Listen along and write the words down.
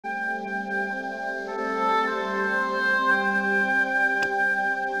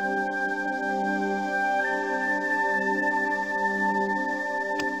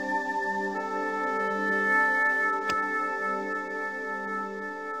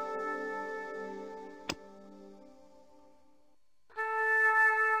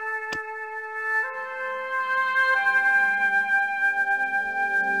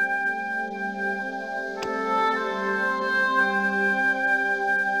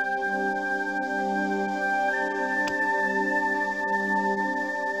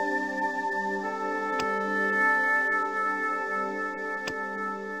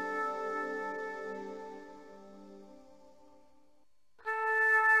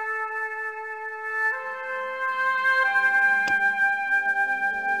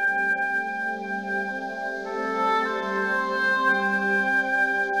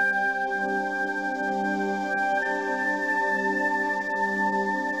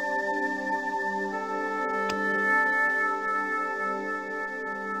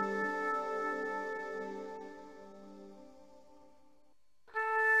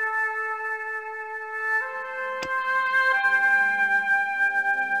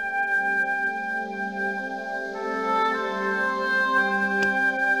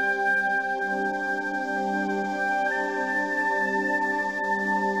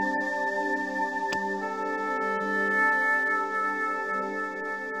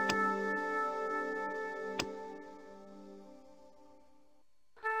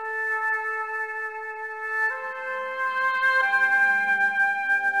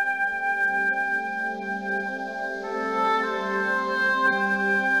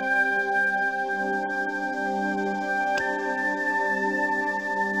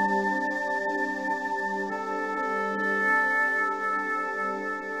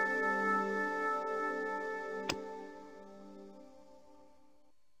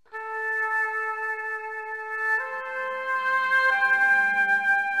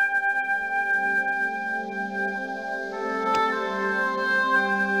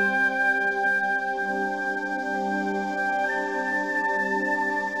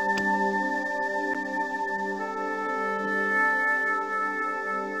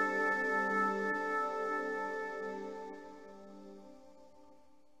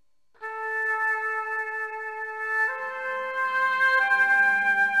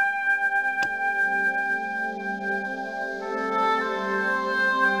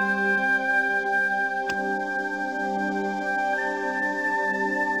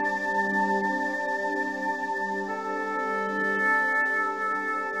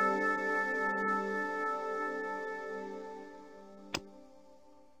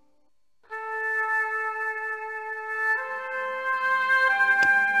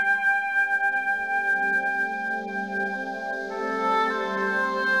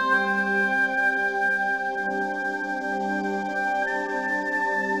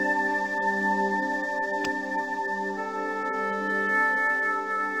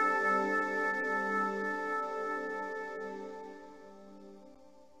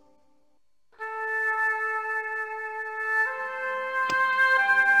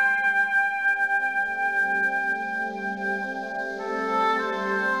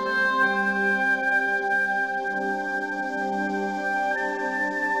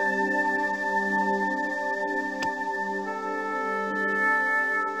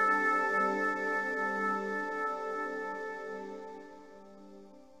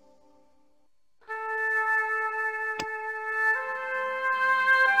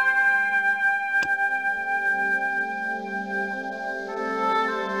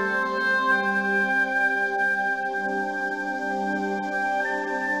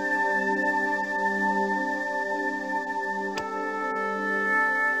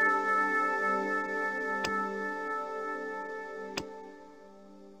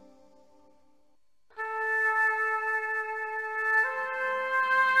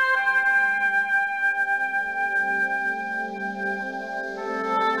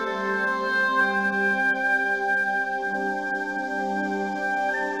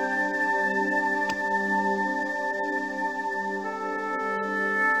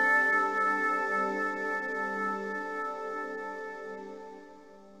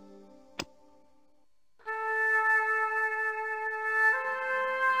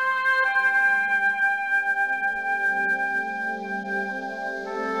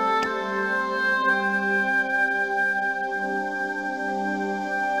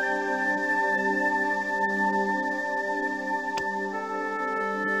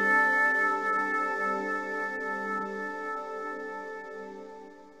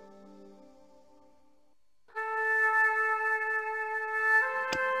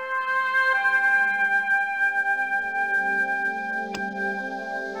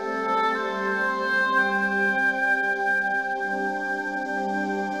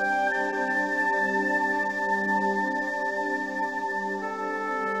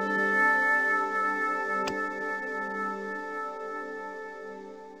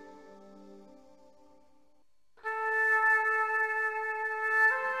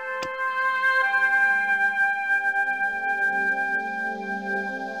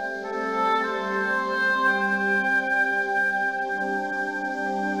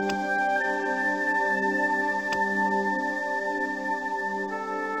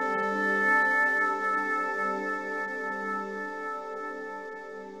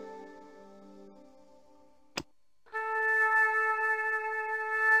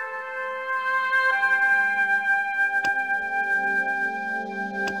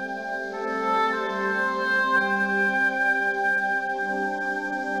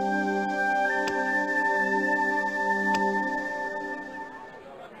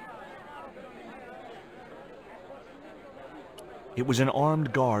It was an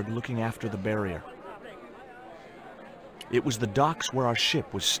armed guard looking after the barrier. It was the docks where our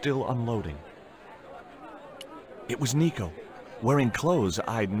ship was still unloading. It was Nico, wearing clothes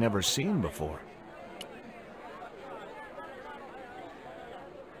I'd never seen before.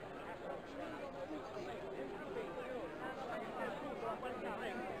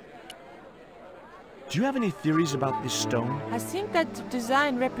 Do you have any theories about this stone? I think that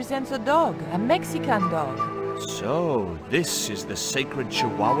design represents a dog, a Mexican dog. So, this is the sacred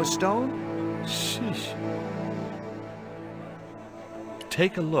Chihuahua stone? Sheesh.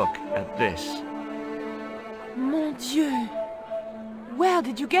 Take a look at this. Mon Dieu! Where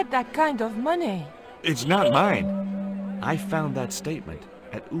did you get that kind of money? It's not mine. I found that statement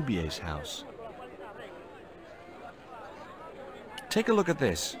at Ubier's house. Take a look at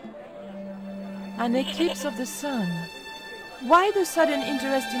this. An eclipse of the sun. Why the sudden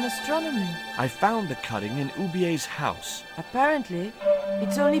interest in astronomy? I found the cutting in Ubier's house. Apparently,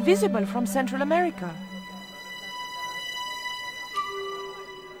 it's only visible from Central America.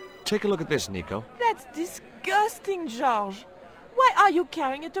 Take a look at this, Nico. That's disgusting, George. Why are you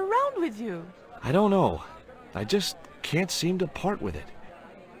carrying it around with you? I don't know. I just can't seem to part with it.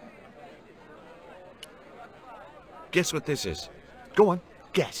 Guess what this is? Go on,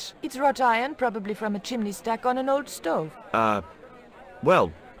 guess. It's wrought iron, probably from a chimney stack on an old stove.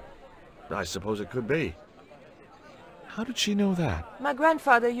 Well, I suppose it could be. How did she know that? My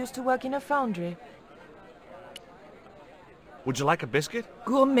grandfather used to work in a foundry. Would you like a biscuit?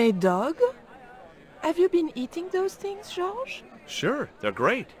 Gourmet dog? Have you been eating those things, Georges? Sure, they're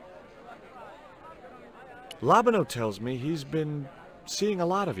great. Labano tells me he's been seeing a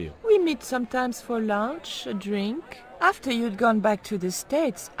lot of you. We meet sometimes for lunch, a drink. After you'd gone back to the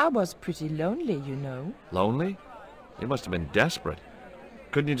States, I was pretty lonely, you know. Lonely? You must have been desperate.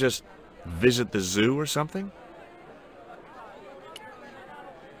 Couldn't you just visit the zoo or something?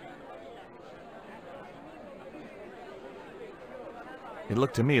 It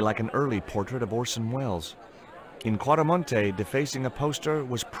looked to me like an early portrait of Orson Welles. In Quaramonte, defacing a poster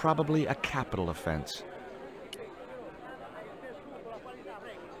was probably a capital offense.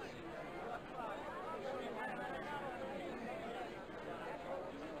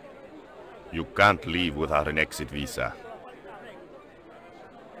 You can't leave without an exit visa.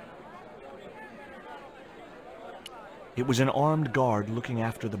 It was an armed guard looking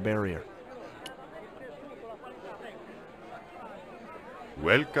after the barrier.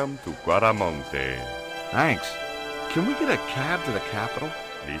 Welcome to Quaramonte. Thanks. Can we get a cab to the capital?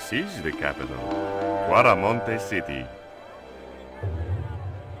 This is the capital, Quaramonte City.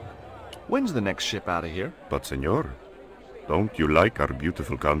 When's the next ship out of here? But, senor, don't you like our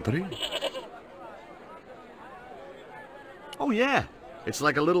beautiful country? Oh yeah, it's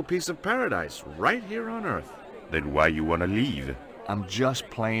like a little piece of paradise right here on Earth. Then why you wanna leave? I'm just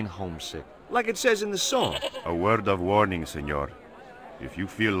plain homesick. Like it says in the song. A word of warning, senor. If you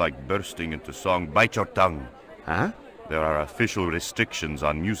feel like bursting into song, bite your tongue. Huh? There are official restrictions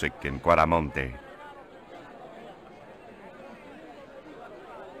on music in Quaramonte.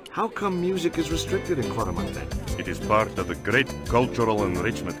 How come music is restricted in Quaramonte? It is part of the great cultural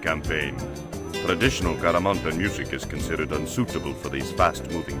enrichment campaign. Traditional Quaramonte music is considered unsuitable for these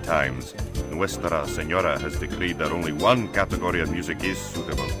fast-moving times. Nuestra Señora has decreed that only one category of music is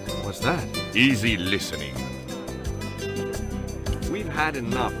suitable. What's that? Easy listening. We've had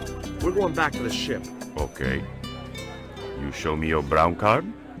enough. We're going back to the ship. Okay. You show me your brown card?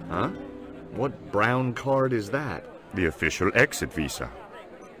 Huh? What brown card is that? The official exit visa.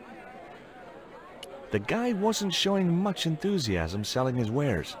 The guy wasn't showing much enthusiasm selling his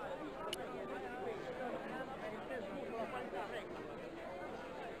wares.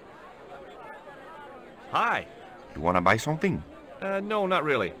 Hi. You wanna buy something? No, not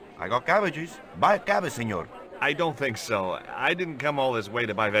really. I got cabbages. Buy a cabbage, senor. I don't think so. I didn't come all this way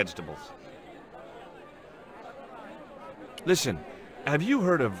to buy vegetables. Listen, have you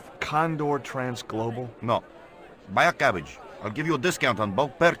heard of Condor Transglobal? No. Buy a cabbage. I'll give you a discount on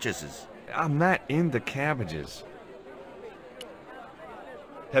bulk purchases. I'm not into cabbages.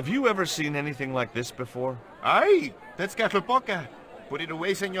 Have you ever seen anything like this before? Aye, Tezcatlipoca. Put it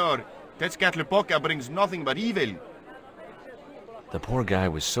away, senor. Tezcatlipoca brings nothing but evil. The poor guy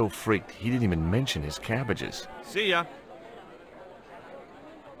was so freaked he didn't even mention his cabbages. See ya.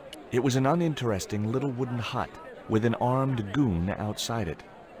 It was an uninteresting little wooden hut with an armed goon outside it.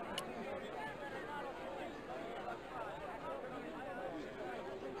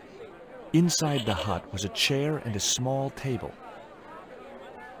 Inside the hut was a chair and a small table.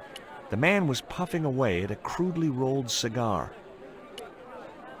 The man was puffing away at a crudely rolled cigar.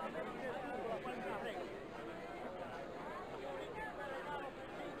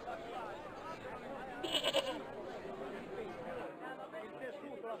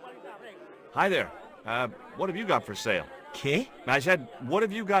 Hi there. What have you got for sale? ¿Qué? I said, what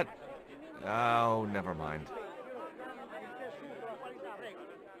have you got? Oh, never mind.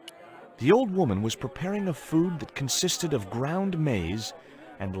 The old woman was preparing a food that consisted of ground maize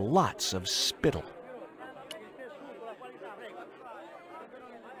and lots of spittle.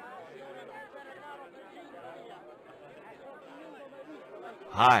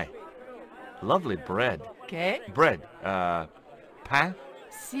 Hi. Lovely bread. ¿Qué? Bread, pain?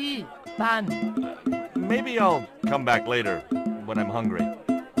 Si, pan. Maybe I'll come back later when I'm hungry.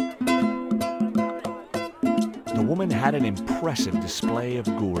 The woman had an impressive display of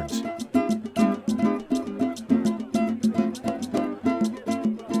gourds.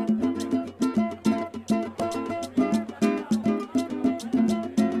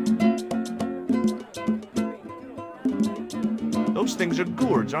 Those things are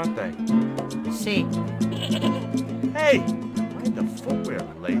gourds, aren't they? Si. Hey! Mind the footwear,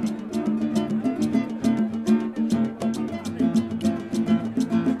 lady.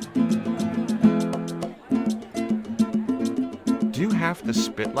 Do you have to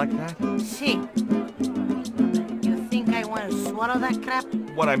spit like that? Si. You think I want to swallow that crap?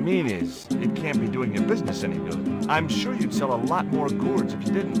 What I mean is, it can't be doing your business any good. I'm sure you'd sell a lot more gourds if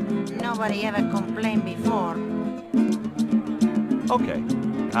you didn't. Nobody ever complained before. Okay,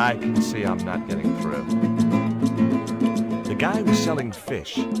 I can see I'm not getting through. The guy was selling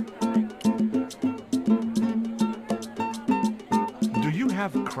fish. Do you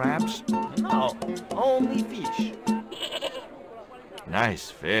have crabs? No, only fish. Nice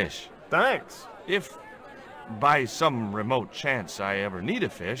fish. Thanks. If by some remote chance I ever need a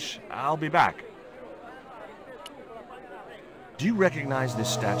fish, I'll be back. Do you recognize this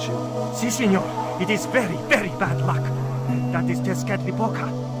statue? Si, senor. It is very, very bad luck. That is Tezcatlipoca.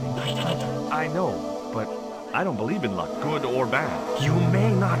 I know, but I don't believe in luck, good or bad. You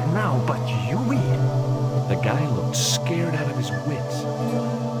may not now, but you will. The guy looked scared out of his wits.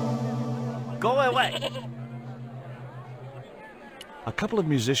 Go away. A couple of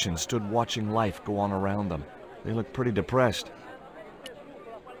musicians stood watching life go on around them. They looked pretty depressed.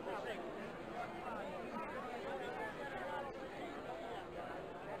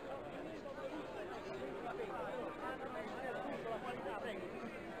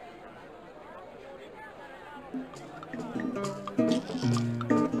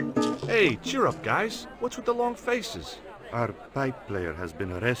 Hey, cheer up, guys. What's with the long faces? Our pipe player has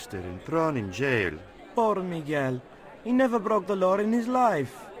been arrested and thrown in jail. Poor Miguel. He never broke the law in his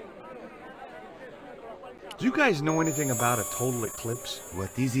life. Do you guys know anything about a total eclipse?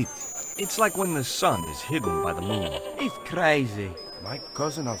 What is it? It's like when the sun is hidden by the moon. He's crazy. My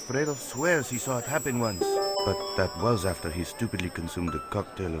cousin Alfredo swears he saw it happen once. But that was after he stupidly consumed a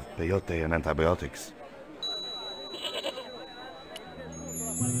cocktail of peyote and antibiotics.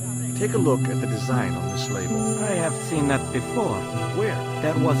 Take a look at the design on this label. I have seen that before. Where?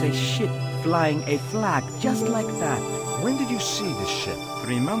 There was a ship flying a flag just like that. When did you see this ship?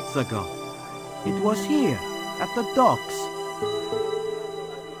 3 months ago. It was here, at the docks.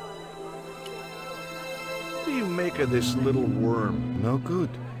 What do you make of this little worm? No good.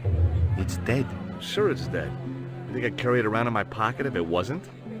 It's dead. Sure it's dead. You think I'd carry it around in my pocket if it wasn't?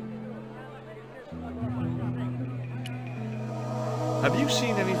 Have you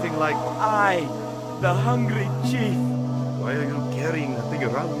seen anything like... I, the hungry chief. Why are you carrying the thing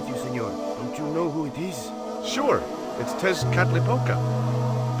around with you, senor? Don't you know who it is? Sure, it's Tezcatlipoca.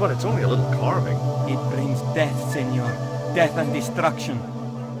 But it's only a little carving. It brings death, senor. Death and destruction.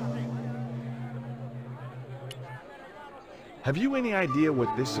 Have you any idea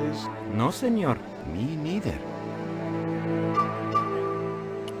what this is? No, senor. Me neither.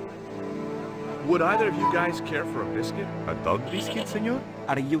 Would either of you guys care for a biscuit? A dog biscuit, senor?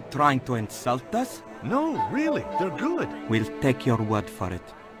 Are you trying to insult us? No, really, they're good. We'll take your word for it.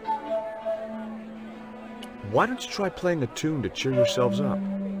 Why don't you try playing a tune to cheer yourselves up?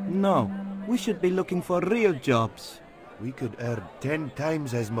 No, we should be looking for real jobs. We could earn 10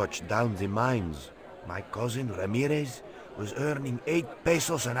 times as much down the mines. My cousin Ramirez was earning 8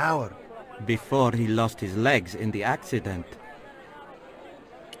 pesos an hour. Before he lost his legs in the accident.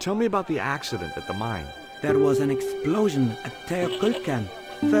 Tell me about the accident at the mine. There was an explosion at Teoculcan.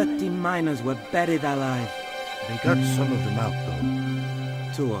 30 miners were buried alive. They got some of them out,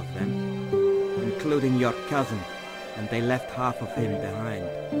 though. 2 of them, including your cousin, and they left half of him behind.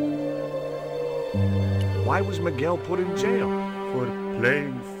 Why was Miguel put in jail? For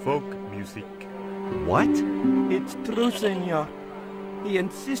playing folk music. What? It's true, senor. He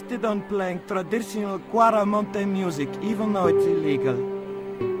insisted on playing traditional Cuaramonte music, even though it's illegal.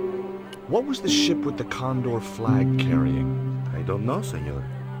 What was the ship with the condor flag carrying? I don't know, senor.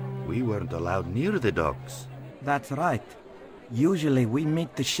 We weren't allowed near the docks. That's right. Usually we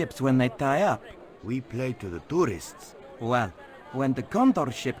meet the ships when they tie up. We played to the tourists. Well, when the Condor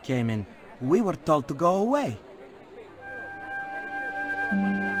ship came in, we were told to go away.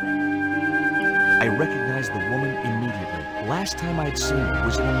 I recognized the woman immediately. Last time I'd seen her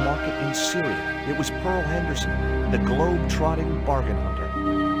was in a market in Syria. It was Pearl Henderson, the globe-trotting bargain hunter.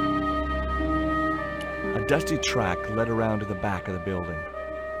 A dusty track led around to the back of the building.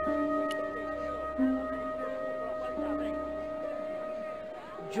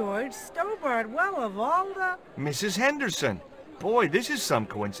 George Stobart, well, of all the... Mrs. Henderson! Boy, this is some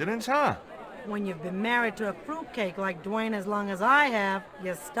coincidence, huh? When you've been married to a fruitcake like Dwayne as long as I have,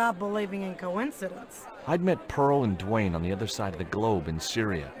 you stop believing in coincidence. I'd met Pearl and Dwayne on the other side of the globe in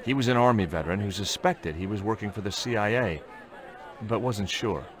Syria. He was an Army veteran who suspected he was working for the CIA, but wasn't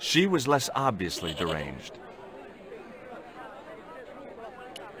sure. She was less obviously deranged.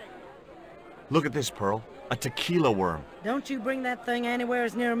 Look at this, Pearl. A tequila worm. Don't you bring that thing anywhere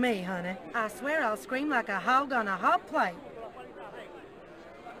near me, honey. I swear I'll scream like a hog on a hot plate.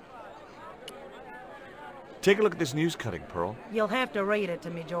 Take a look at this news cutting, Pearl. You'll have to read it to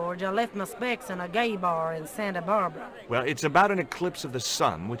me, George. I left my specs in a gay bar in Santa Barbara. Well, it's about an eclipse of the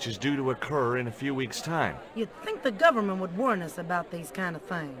sun, which is due to occur in a few weeks' time. You'd think the government would warn us about these kind of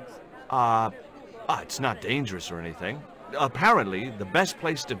things. It's not dangerous or anything. Apparently, the best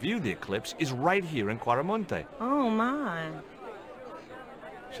place to view the eclipse is right here in Quaramonte. Oh, my.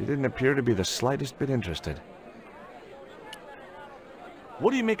 She didn't appear to be the slightest bit interested.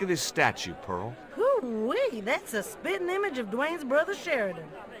 What do you make of this statue, Pearl? Hoo-wee, that's a spitting image of Dwayne's brother Sheridan.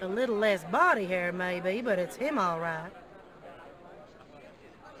 A little less body hair, maybe, but it's him all right.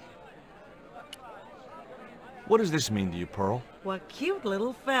 What does this mean to you, Pearl? What cute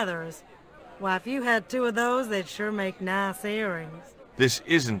little feathers. Why, if you had two of those, they'd sure make nice earrings. This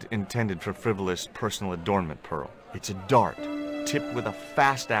isn't intended for frivolous personal adornment, Pearl. It's a dart, tipped with a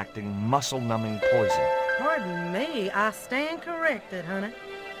fast-acting, muscle-numbing poison. Pardon me, I stand corrected, honey.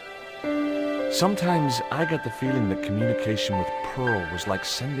 Sometimes I got the feeling that communication with Pearl was like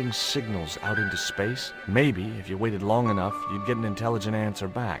sending signals out into space. Maybe, if you waited long enough, you'd get an intelligent answer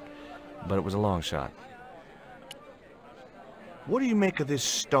back. But it was a long shot. What do you make of this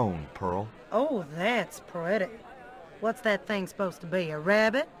stone, Pearl? Oh, that's pretty. What's that thing supposed to be, a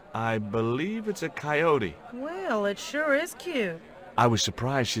rabbit? I believe it's a coyote. Well, it sure is cute. I was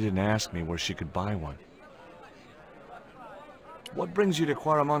surprised she didn't ask me where she could buy one. What brings you to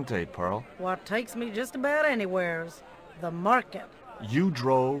Quaramonte, Pearl? What takes me just about anywheres. The market. You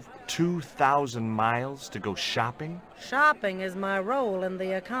drove 2,000 miles to go shopping? Shopping is my role in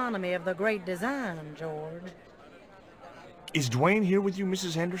the economy of the great design, George. Is Dwayne here with you,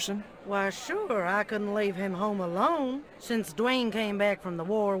 Mrs. Henderson? Why, sure, I couldn't leave him home alone. Since Dwayne came back from the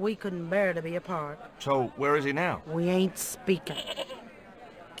war, we couldn't bear to be apart. So, where is he now? We ain't speaking.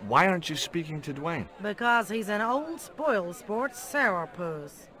 Why aren't you speaking to Dwayne? Because he's an old spoil sport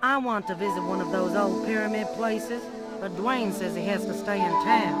sourpuss. I want to visit one of those old pyramid places, but Dwayne says he has to stay in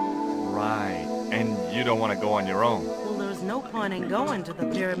town. Right. And you don't want to go on your own? Well, there's no point in going to the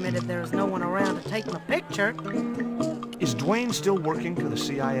pyramid if there's no one around to take my picture. Is Dwayne still working for the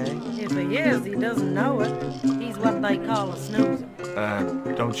CIA? If he is, he doesn't know it. He's what they call a snoozer.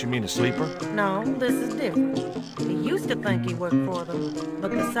 Don't you mean a sleeper? No, this is different. He used to think he worked for them,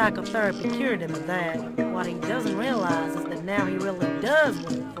 but the psychotherapy cured him of that. What he doesn't realize is that now he really does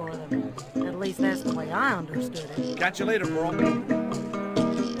work for them. At least that's the way I understood it. Catch you later, Pearl.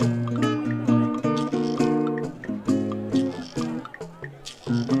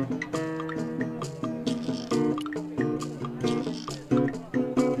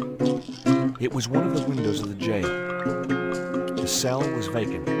 It was one of the windows of the jail. The cell was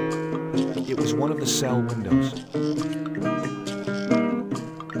vacant. It was one of the cell windows.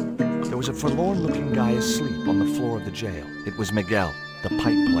 There was a forlorn-looking guy asleep on the floor of the jail. It was Miguel, the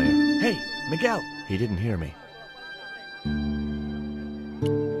pipe player. Hey, Miguel! He didn't hear me.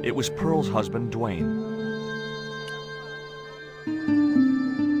 It was Pearl's husband, Dwayne.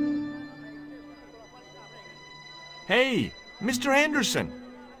 Hey, Mr. Anderson!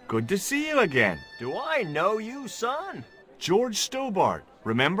 Good to see you again. Do I know you, son? George Stobart,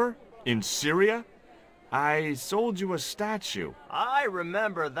 remember? In Syria? I sold you a statue. I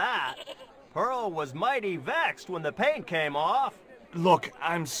remember that. Pearl was mighty vexed when the paint came off. Look,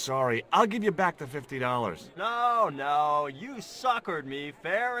 I'm sorry. I'll give you back the $50. No, you suckered me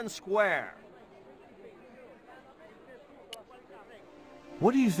fair and square.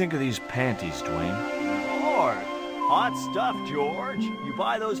 What do you think of these panties, Dwayne? Lord, hot stuff, George. You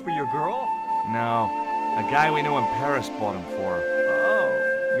buy those for your girl? No, a guy we know in Paris bought them for her.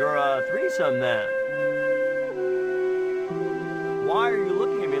 Oh, you're a some then. Why are you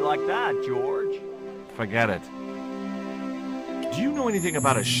looking at me like that, George? Forget it. Do you know anything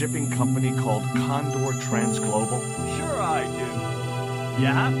about a shipping company called Condor Transglobal? Sure I do. You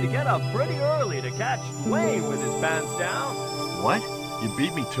have to get up pretty early to catch Dwayne with his pants down. What? You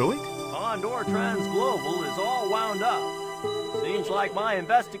beat me to it? Condor Transglobal is all wound up. Seems like my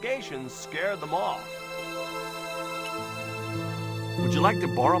investigations scared them off. Would you like to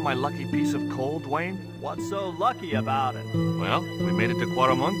borrow my lucky piece of coal, Dwayne? What's so lucky about it? Well, we made it to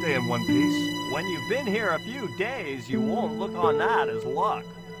Quaramonte in one piece. When you've been here a few days, you won't look on that as luck.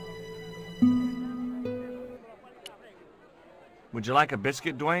 Would you like a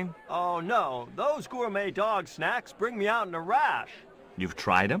biscuit, Dwayne? Oh no, those gourmet dog snacks bring me out in a rash. You've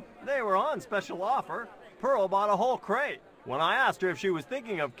tried them? They were on special offer. Pearl bought a whole crate. When I asked her if she was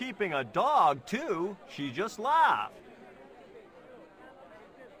thinking of keeping a dog too, she just laughed.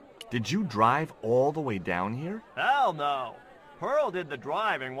 Did you drive all the way down here? Hell no. Pearl did the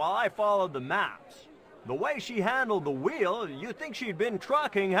driving while I followed the maps. The way she handled the wheel, you'd think she'd been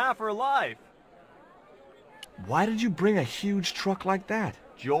trucking half her life. Why did you bring a huge truck like that?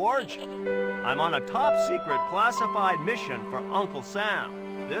 George, I'm on a top-secret classified mission for Uncle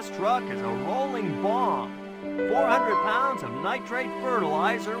Sam. This truck is a rolling bomb. 400 pounds of nitrate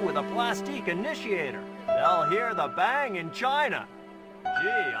fertilizer with a plastique initiator. They'll hear the bang in China. Gee,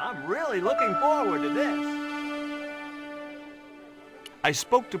 I'm really looking forward to this. I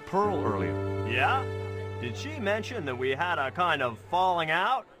spoke to Pearl earlier. Yeah? Did she mention that we had a kind of falling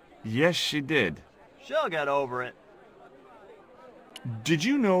out? Yes, she did. She'll get over it. Did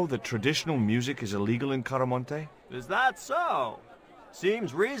you know that traditional music is illegal in Caramonte? Is that so?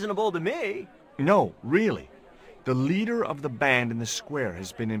 Seems reasonable to me. No, really. The leader of the band in the square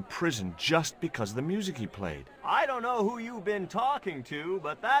has been in prison just because of the music he played. I don't know who you've been talking to,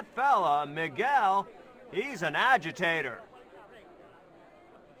 but that fella, Miguel, he's an agitator.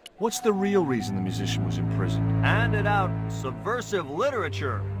 What's the real reason the musician was in prison? Handed out subversive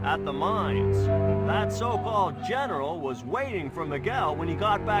literature at the mines. That so-called general was waiting for Miguel when he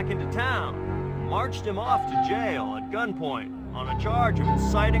got back into town. Marched him off to jail at gunpoint on a charge of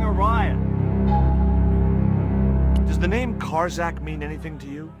inciting a riot. Does the name Karzak mean anything to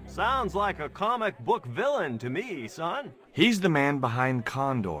you? Sounds like a comic book villain to me, son. He's the man behind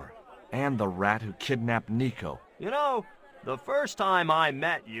Condor, and the rat who kidnapped Nico. You know, the first time I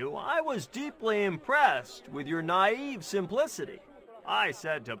met you, I was deeply impressed with your naive simplicity. I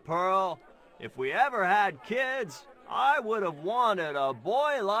said to Pearl, if we ever had kids, I would have wanted a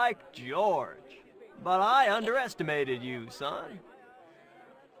boy like George. But I underestimated you, son.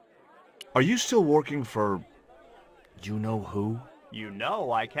 Are you still working for... you know who? You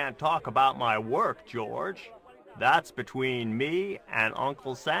know I can't talk about my work, George. That's between me and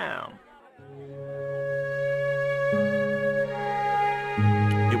Uncle Sam.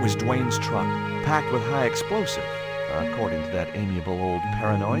 It was Dwayne's truck, packed with high explosive, according to that amiable old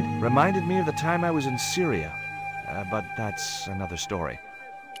paranoid. Reminded me of the time I was in Syria, but that's another story.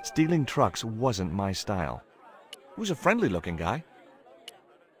 Stealing trucks wasn't my style. He was a friendly-looking guy.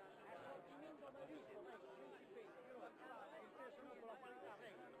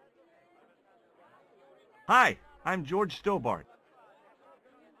 Hi, I'm George Stobart.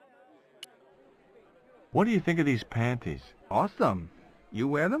 What do you think of these panties? Awesome. You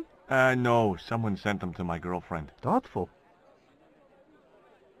wear them? No, someone sent them to my girlfriend. Thoughtful.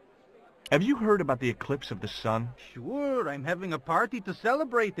 Have you heard about the eclipse of the sun? Sure, I'm having a party to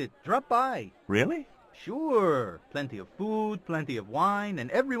celebrate it. Drop by. Really? Sure. Plenty of food, plenty of wine, and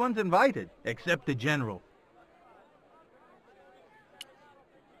everyone's invited, except the general.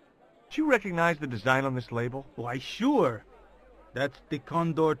 Do you recognize the design on this label? Why, sure. That's the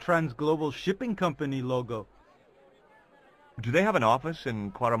Condor Transglobal Shipping Company logo. Do they have an office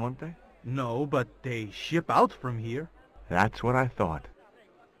in Quaramonte? No, but they ship out from here. That's what I thought.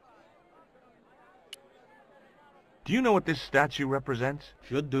 Do you know what this statue represents?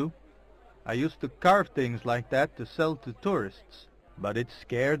 Should do. I used to carve things like that to sell to tourists, but it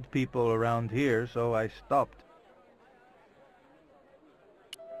scared people around here, so I stopped.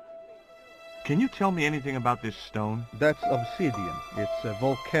 Can you tell me anything about this stone? That's obsidian. It's a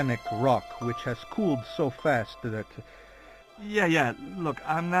volcanic rock which has cooled so fast that... Yeah. Look,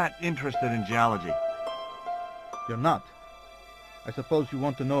 I'm not interested in geology. You're not? I suppose you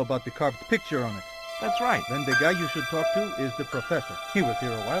want to know about the carved picture on it. That's right. Then the guy you should talk to is the professor. He was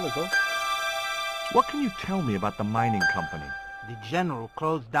here a while ago. What can you tell me about the mining company? The general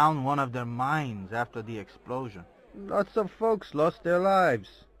closed down one of their mines after the explosion. Lots of folks lost their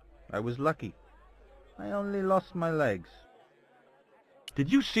lives. I was lucky. I only lost my legs.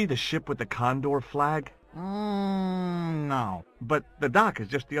 Did you see the ship with the Condor flag? No. But the dock is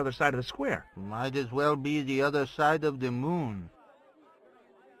just the other side of the square. Might as well be the other side of the moon.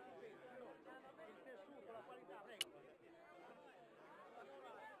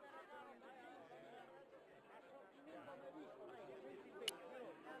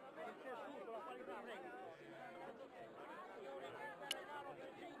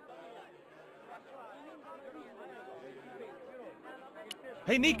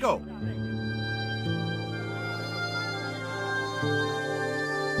 Hey, Nico!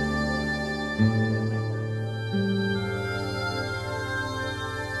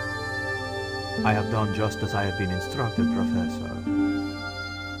 I have done just as I have been instructed, Professor.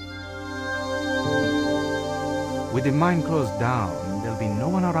 With the mine closed down, there'll be no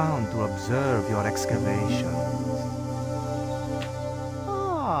one around to observe your excavations.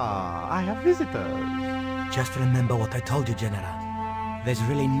 Ah, I have visitors. Just remember what I told you, General. There's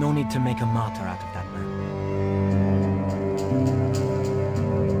really no need to make a martyr out of that man.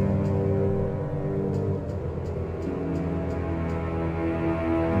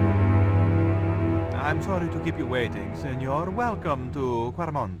 I'm sorry to keep you waiting, Senor. Welcome to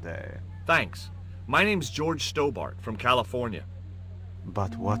Quarmonte. Thanks. My name's George Stobart from California.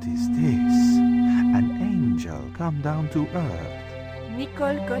 But what is this? An angel come down to earth.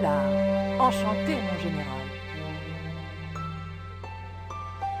 Nicole Collard. Enchanté, mon général.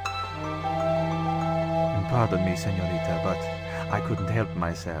 Pardon me, senorita, but I couldn't help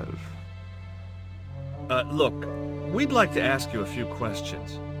myself. Look, we'd like to ask you a few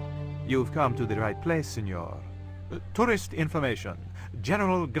questions. You've come to the right place, senor. Tourist information.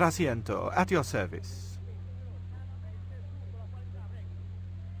 General Graciento, at your service.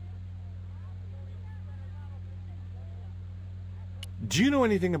 Do you know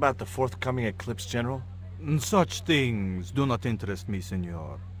anything about the forthcoming eclipse, General? Such things do not interest me,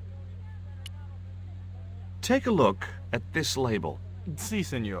 senor. Take a look at this label. Si,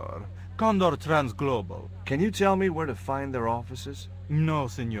 senor. Condor Transglobal. Can you tell me where to find their offices? No,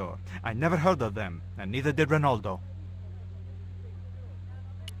 senor. I never heard of them, and neither did Ronaldo.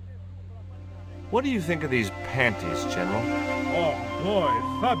 What do you think of these panties, General? Oh boy,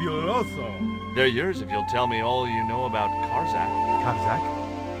 fabuloso. They're yours if you'll tell me all you know about Karzak. Karzak?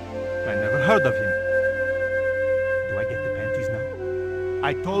 I never heard of him. Do I get the panties now?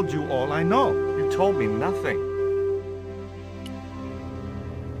 I told you all I know. You told me nothing.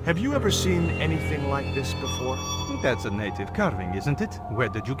 Have you ever seen anything like this before? That's a native carving, isn't it? Where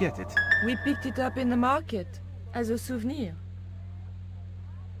did you get it? We picked it up in the market as a souvenir.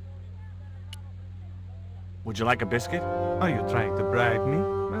 Would you like a biscuit? Are you trying to bribe me?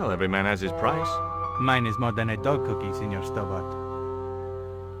 Well, every man has his price. Mine is more than a dog cookie, Senor Stobart.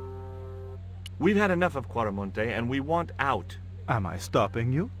 We've had enough of Quarmonte, and we want out. Am I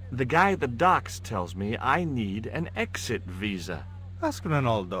stopping you? The guy at the docks tells me I need an exit visa. Ask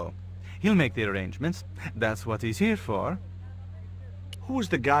Ronaldo. He'll make the arrangements. That's what he's here for. Who was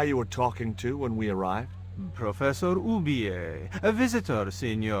the guy you were talking to when we arrived? Professor Oubier. A visitor,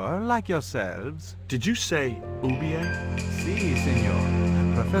 senor, like yourselves. Did you say Oubier? Si,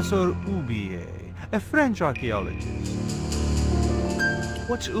 senor. Professor Oubier, a French archaeologist.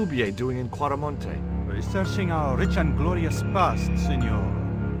 What's Oubier doing in Quarmonte? Researching our rich and glorious past, senor.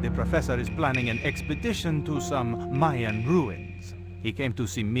 The professor is planning an expedition to some Mayan ruins. He came to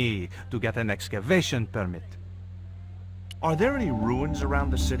see me to get an excavation permit. Are there any ruins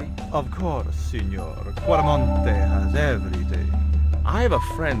around the city? Of course, senor. Quarmonte has everything. I have a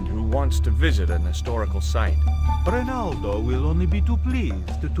friend who wants to visit an historical site. Ronaldo will only be too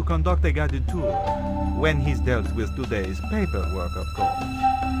pleased to conduct a guided tour, when he's dealt with today's paperwork, of course.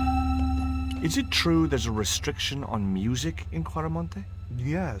 Is it true there's a restriction on music in Quarmonte?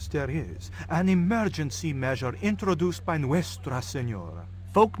 Yes, there is. An emergency measure introduced by Nuestra Senora.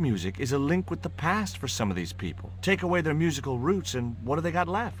 Folk music is a link with the past for some of these people. Take away their musical roots and what do they got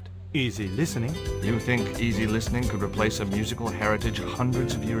left? Easy listening. You think easy listening could replace a musical heritage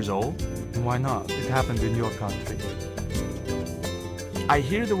hundreds of years old? Why not? It happened in your country. I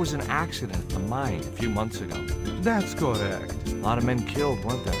hear there was an accident at the mine a few months ago. That's correct. A lot of men killed,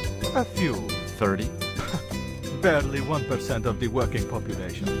 weren't there? A few. 30? Barely 1% of the working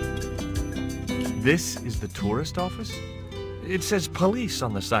population. This is the tourist office? It says police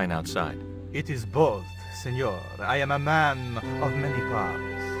on the sign outside. It is both, senor. I am a man of many parts.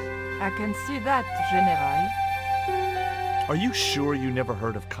 I can see that, General. Are you sure you never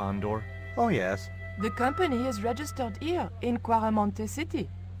heard of Condor? Oh, yes. The company is registered here in Quarmonte City.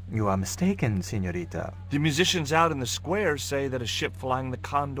 You are mistaken, senorita. The musicians out in the square say that a ship flying the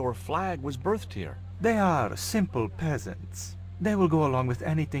Condor flag was birthed here. They are simple peasants. They will go along with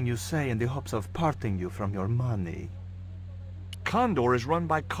anything you say in the hopes of parting you from your money. Condor is run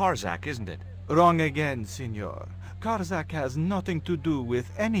by Karzak, isn't it? Wrong again, Signor. Karzak has nothing to do with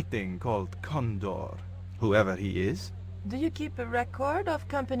anything called Condor, whoever he is. Do you keep a record of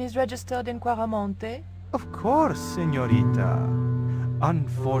companies registered in Quaramonte? Of course, Senorita.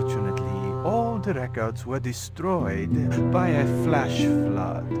 Unfortunately, all the records were destroyed by a flash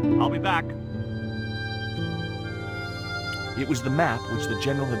flood. I'll be back. It was the map which the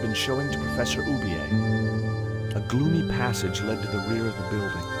General had been showing to Professor Oubier. A gloomy passage led to the rear of the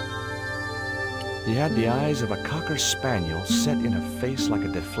building. He had the eyes of a cocker spaniel set in a face like a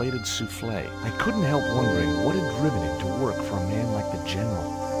deflated souffle. I couldn't help wondering what had driven him to work for a man like the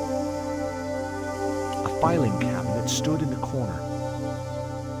General. A filing cabinet stood in the corner.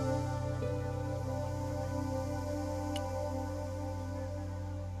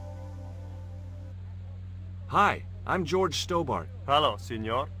 Hi, I'm George Stobart. Hello,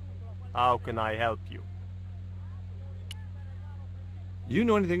 senor. How can I help you? You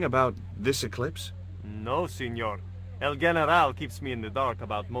know anything about this eclipse? No, senor. El General keeps me in the dark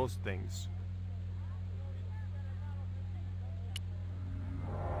about most things.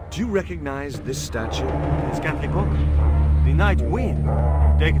 Do you recognize this statue? It's Cantlicook. The night wind.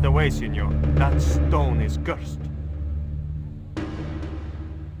 Take it away, senor. That stone is cursed.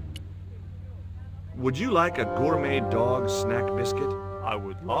 Would you like a gourmet dog snack biscuit? I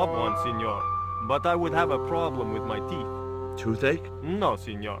would love one, senor. But I would have a problem with my teeth. Toothache? No,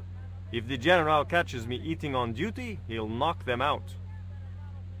 senor. If the General catches me eating on duty, he'll knock them out.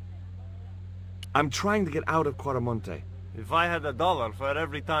 I'm trying to get out of Quaramonte. If I had $1 for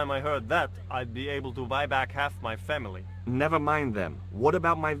every time I heard that, I'd be able to buy back half my family. Never mind them. What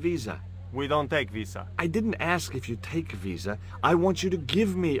about my visa? We don't take visa. I didn't ask if you take a visa. I want you to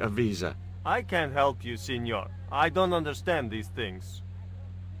give me a visa. I can't help you, senor. I don't understand these things.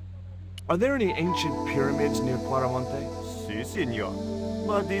 Are there any ancient pyramids near Quaramonte? Si, senor.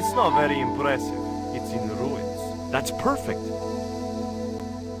 But it's not very impressive. It's in ruins. That's perfect.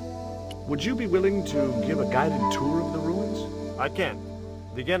 Would you be willing to give a guided tour of the ruins? I can't.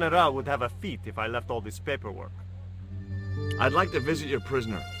 The General would have a fit if I left all this paperwork. I'd like to visit your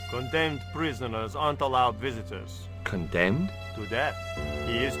prisoner. Condemned prisoners aren't allowed visitors. Condemned? To death.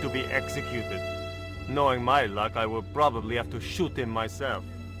 He is to be executed. Knowing my luck, I will probably have to shoot him myself.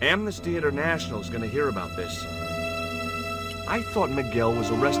 Amnesty International is going to hear about this. I thought Miguel was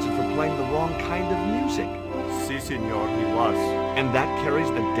arrested for playing the wrong kind of music. Si, senor, he was. And that carries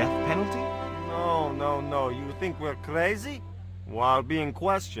the death penalty? No. You think we're crazy? While being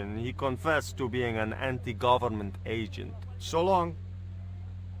questioned, he confessed to being an anti-government agent. So long.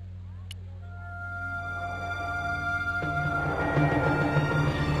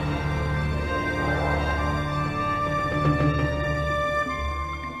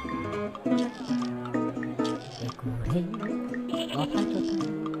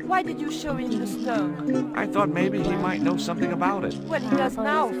 Why did you show him the stone? I thought maybe he might know something about it. Well, he does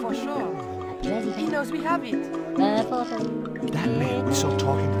now, for sure. He knows we have it. That man we saw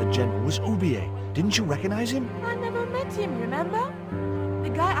talking to the General was Oubier. Didn't you recognize him? I never met him, remember? The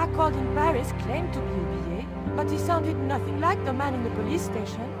guy I called in Paris claimed to be Oubier, but he sounded nothing like the man in the police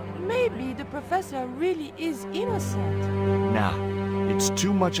station. Maybe the professor really is innocent. Nah, it's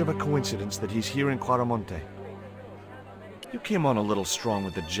too much of a coincidence that he's here in Quaramonte. You came on a little strong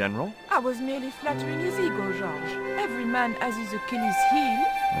with the General. I was merely flattering his ego, Georges. Every man has his Achilles heel.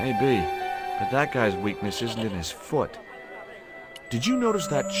 Maybe, but that guy's weakness isn't in his foot. Did you notice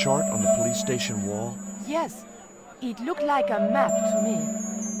that chart on the police station wall? Yes, it looked like a map to me,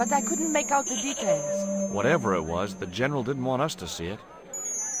 but I couldn't make out the details. Whatever it was, the General didn't want us to see it.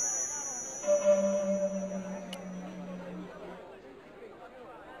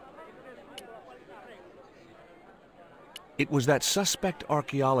 It was that suspect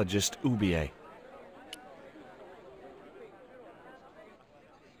archaeologist, Oubier.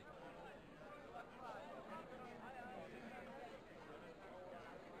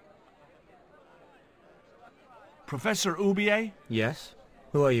 Professor Oubier? Yes?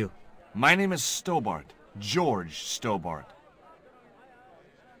 Who are you? My name is Stobart. George Stobart.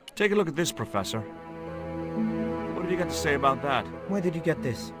 Take a look at this, Professor. What have you got to say about that? Where did you get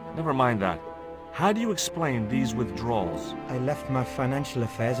this? Never mind that. How do you explain these withdrawals? I left my financial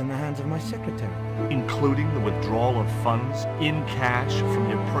affairs in the hands of my secretary. Including the withdrawal of funds in cash from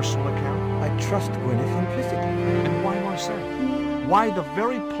your personal account? I trust Gwyneth implicitly. And why Marseille? Why the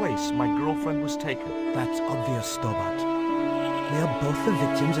very place my girlfriend was taken? That's obvious, Stobart. They are both the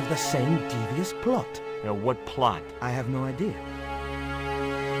victims of the same devious plot. Now, what plot? I have no idea.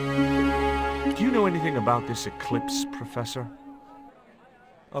 Do you know anything about this eclipse, Professor?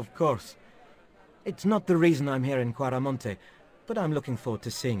 Of course. It's not the reason I'm here in Quaramonte, but I'm looking forward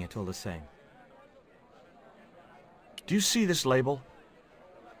to seeing it all the same. Do you see this label?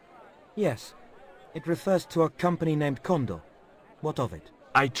 Yes. It refers to a company named Condor. What of it?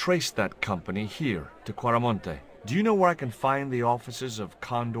 I traced that company here, to Quaramonte. Do you know where I can find the offices of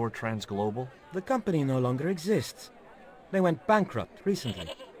Condor Transglobal? The company no longer exists. They went bankrupt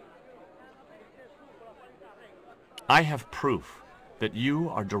recently. I have proof that you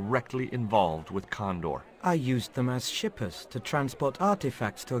are directly involved with Condor. I used them as shippers to transport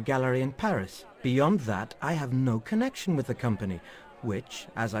artifacts to a gallery in Paris. Beyond that, I have no connection with the company, which,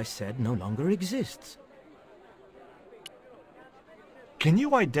 as I said, no longer exists. Can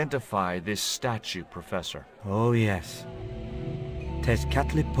you identify this statue, Professor? Oh, yes.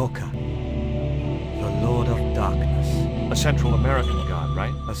 Tezcatlipoca, the Lord of Darkness. A Central American god,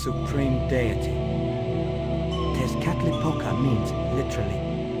 right? A supreme deity. Tezcatlipoca means,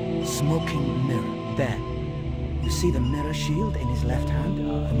 literally, smoking mirror. There. You see the mirror shield in his left hand?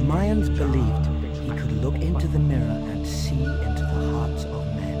 The Mayans believed he could look into the mirror and see into the hearts of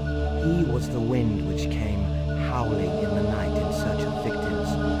men. He was the wind which came howling in the night in search of victims,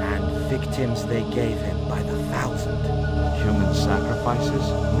 and victims they gave him by the thousand. Human sacrifices?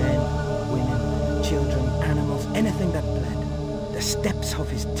 Men, women, children, animals, anything that bled. The steps of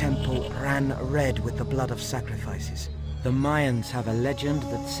his temple ran red with the blood of sacrifices. The Mayans have a legend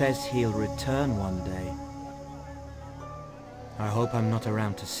that says he'll return one day. I hope I'm not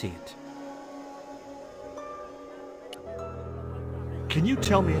around to see it. Can you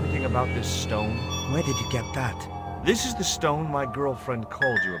tell me anything about this stone? Where did you get that? This is the stone my girlfriend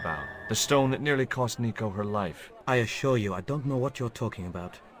called you about. The stone that nearly cost Nico her life. I assure you, I don't know what you're talking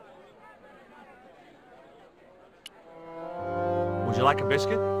about. Would you like a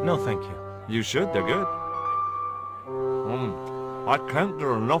biscuit? No, thank you. You should, they're good. I can't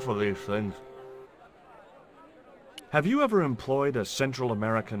do enough of these things. Have you ever employed a Central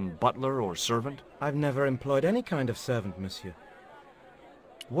American butler or servant? I've never employed any kind of servant, monsieur.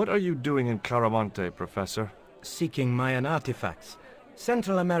 What are you doing in Quaramonte, Professor? Seeking Mayan artifacts.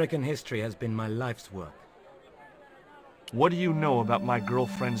 Central American history has been my life's work. What do you know about my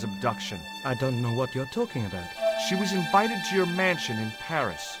girlfriend's abduction? I don't know what you're talking about. She was invited to your mansion in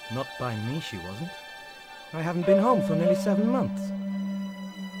Paris. Not by me, she wasn't. I haven't been home for nearly 7 months.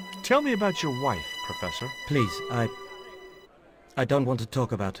 Tell me about your wife, Professor. Please, I don't want to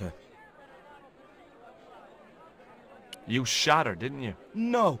talk about her. You shot her, didn't you?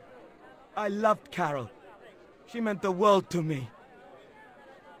 No. I loved Carol. She meant the world to me.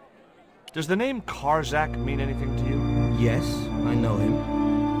 Does the name Karzak mean anything to you? Yes, I know him.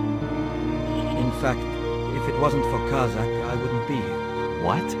 In fact, if it wasn't for Karzak, I wouldn't be here.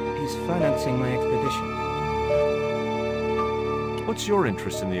 What? He's financing my expedition. What's your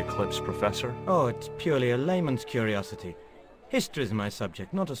interest in the eclipse, Professor? Oh, it's purely a layman's curiosity. History's my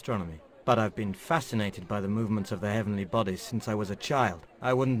subject, not astronomy. But I've been fascinated by the movements of the heavenly bodies since I was a child.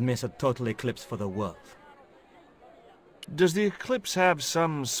 I wouldn't miss a total eclipse for the world. Does the eclipse have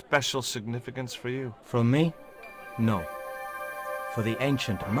some special significance for you? For me? No. For the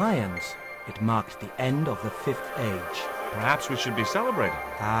ancient Mayans, it marked the end of the 5th age. Perhaps we should be celebrating.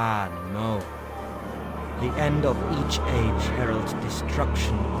 Ah, no. The end of each age heralds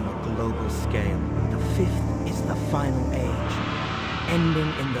destruction on a global scale. The 5th is the final age,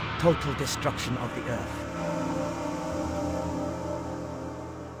 ending in the total destruction of the Earth.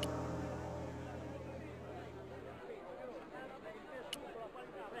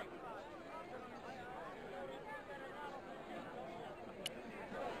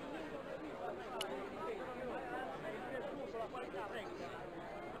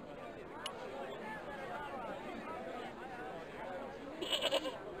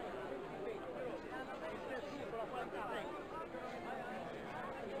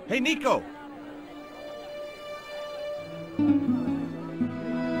 Hey, Nico!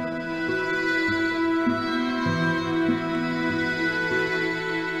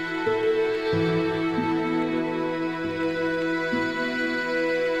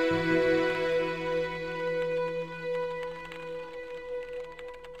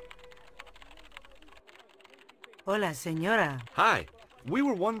 Hola, señora. Hi. We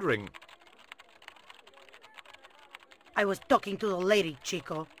were wondering... I was talking to the lady,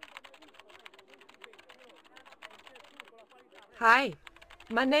 Chico. Hi,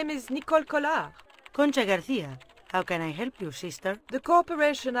 my name is Nicole Collard. Concha Garcia. How can I help you, sister? The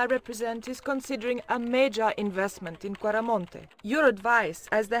corporation I represent is considering a major investment in Quaramonte. Your advice,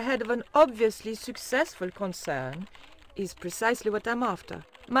 as the head of an obviously successful concern, is precisely what I'm after.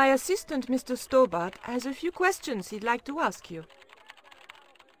 My assistant, Mr. Stobart, has a few questions he'd like to ask you.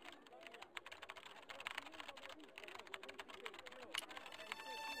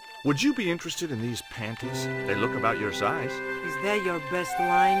 Would you be interested in these panties? They look about your size. Is that your best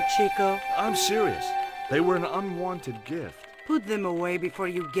line, Chico? I'm serious. They were an unwanted gift. Put them away before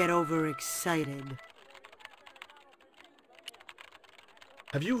you get overexcited.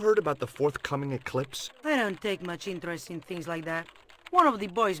 Have you heard about the forthcoming eclipse? I don't take much interest in things like that. One of the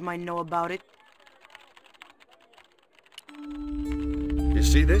boys might know about it. You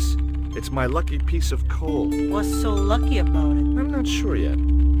see this? It's my lucky piece of coal. What's so lucky about it? I'm not sure yet.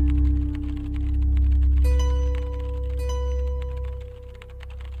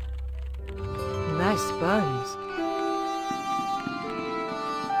 Nice buns.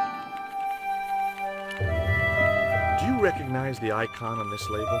 Do you recognize the icon on this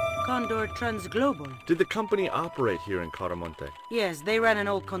label? Condor Transglobal. Did the company operate here in Caramonte? Yes, they ran an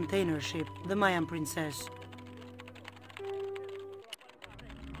old container ship, the Mayan Princess.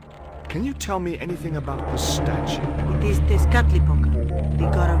 Can you tell me anything about this statue? It is Tezcatlipoca, the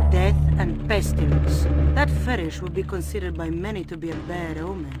god of death and pestilence. That fetish would be considered by many to be a bad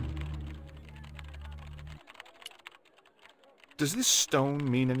omen. Does this stone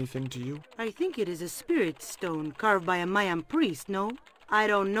mean anything to you? I think it is a spirit stone carved by a Mayan priest, no? I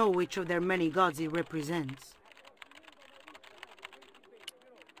don't know which of their many gods it represents.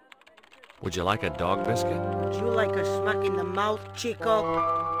 Would you like a dog biscuit? Would you like a smack in the mouth,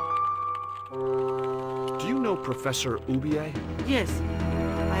 Chico? Do you know Professor Ubier? Yes.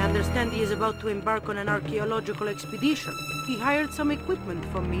 I understand he is about to embark on an archaeological expedition. He hired some equipment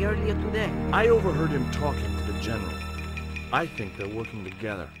from me earlier today. I overheard him talking to the general. I think they're working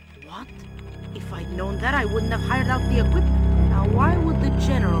together. What? If I'd known that, I wouldn't have hired out the equipment. Now, why would the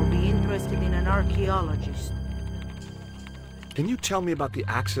general be interested in an archaeologist? Can you tell me about the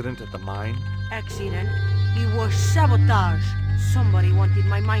accident at the mine? Accident? It was sabotage. Somebody wanted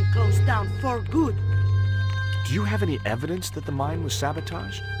my mine closed down for good. Do you have any evidence that the mine was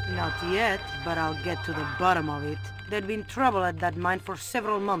sabotaged? Not yet, but I'll get to the bottom of it. There'd been trouble at that mine for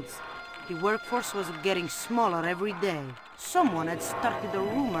several months. The workforce was getting smaller every day. Someone had started a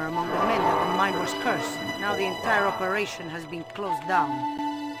rumor among the men that the mine was cursed. Now the entire operation has been closed down.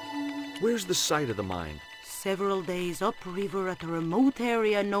 Where's the site of the mine? Several days upriver at a remote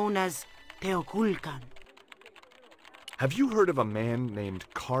area known as Teoculcan. Have you heard of a man named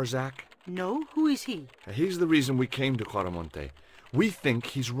Karzak? No? Who is he? He's the reason we came to Caramonte. We think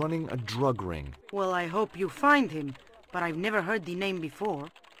he's running a drug ring. Well, I hope you find him, but I've never heard the name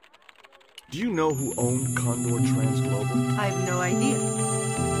before. Do you know who owned Condor Transglobal? I've no idea.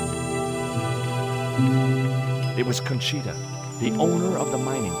 It was Conchita, the owner of the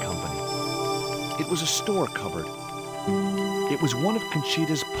mining company. It was a store cupboard. It was one of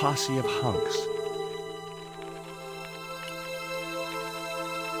Conchita's posse of hunks.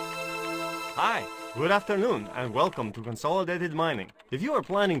 Hi, good afternoon, and welcome to Consolidated Mining. If you are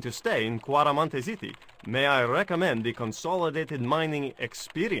planning to stay in Caramonte City, may I recommend the Consolidated Mining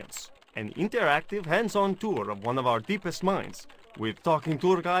Experience, an interactive hands-on tour of one of our deepest mines, with talking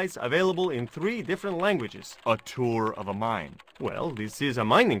tour guides available in 3 different languages. A tour of a mine. Well, this is a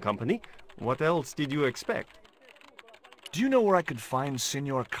mining company. What else did you expect? Do you know where I could find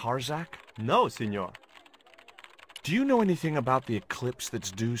Senor Karzak? No, senor. Do you know anything about the eclipse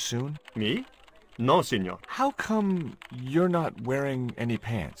that's due soon? Me? No, senor. How come you're not wearing any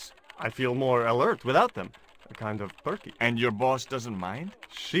pants? I feel more alert without them. Kind of perky. And your boss doesn't mind?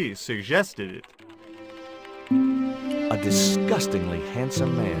 She suggested it. A disgustingly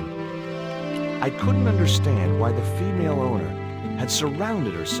handsome man. I couldn't understand why the female owner had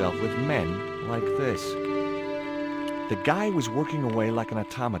surrounded herself with men like this. The guy was working away like an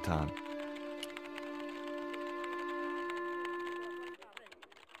automaton.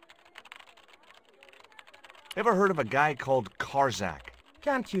 Ever heard of a guy called Karzak?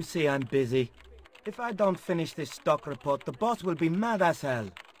 Can't you see I'm busy? If I don't finish this stock report, the boss will be mad as hell.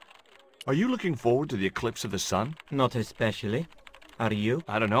 Are you looking forward to the eclipse of the sun? Not especially. Are you?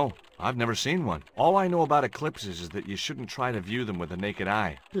 I don't know. I've never seen one. All I know about eclipses is that you shouldn't try to view them with the naked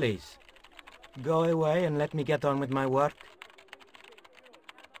eye. Please, go away and let me get on with my work.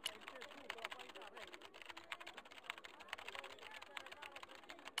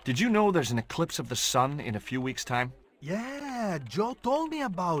 Did you know there's an eclipse of the sun in a few weeks' time? Yeah, Joe told me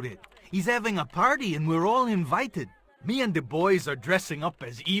about it. He's having a party and we're all invited. Me and the boys are dressing up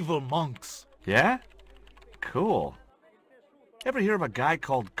as evil monks. Yeah? Cool. Ever hear of a guy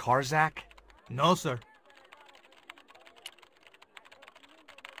called Karzak? No, sir.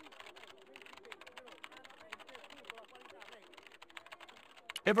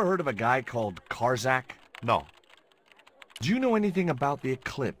 Ever heard of a guy called Karzak? No. Do you know anything about the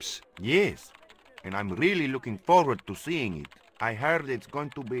eclipse? Yes, and I'm really looking forward to seeing it. I heard it's going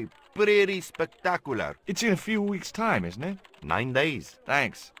to be pretty spectacular. It's in a few weeks' time, isn't it? 9 days.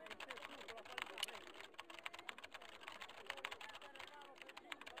 Thanks.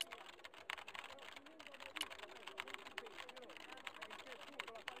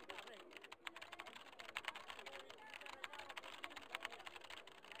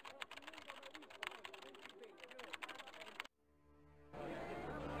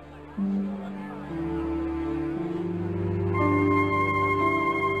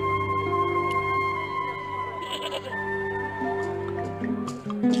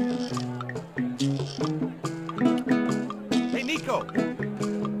 Hey, Nico!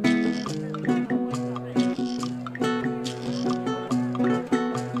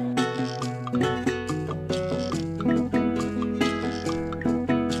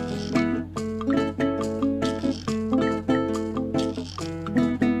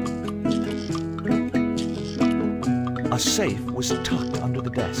 A safe was tucked under the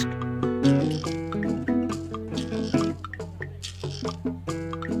desk.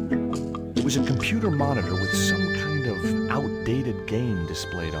 It was a computer monitor with some kind of outdated game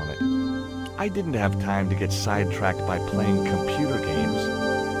displayed on it. I didn't have time to get sidetracked by playing computer games.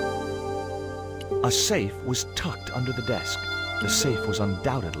 A safe was tucked under the desk. The safe was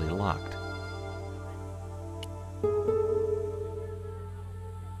undoubtedly locked.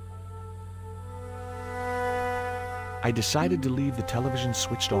 I decided to leave the television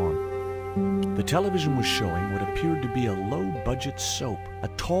switched on. The television was showing what appeared to be a low-budget soap. A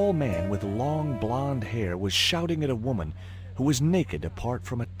tall man with long blonde hair was shouting at a woman who was naked apart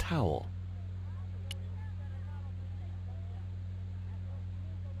from a towel.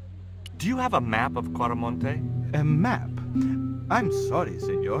 Do you have a map of Quaramonte? A map? I'm sorry,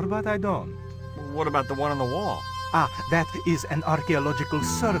 senor, but I don't. What about the one on the wall? Ah, that is an archaeological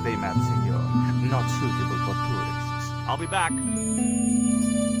survey map, senor. Not suitable for tourists. I'll be back.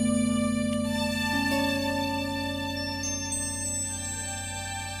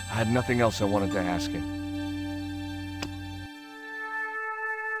 I had nothing else I wanted to ask him.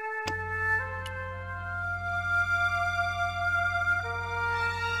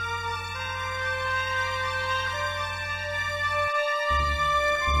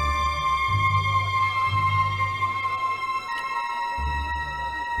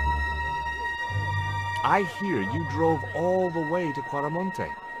 I hear you drove all the way to Quaramonte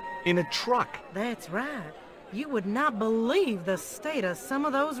in a truck. That's right. You would not believe the state of some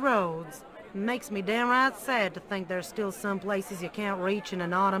of those roads. Makes me downright sad to think there's still some places you can't reach in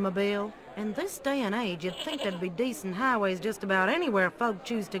an automobile. In this day and age, you'd think there'd be decent highways just about anywhere folk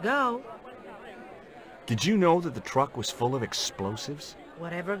choose to go. Did you know that the truck was full of explosives?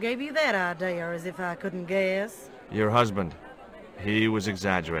 Whatever gave you that idea, as if I couldn't guess? Your husband. He was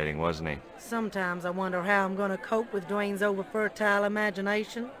exaggerating, wasn't he? Sometimes I wonder how I'm gonna cope with Dwayne's over-fertile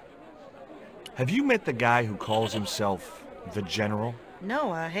imagination. Have you met the guy who calls himself the General?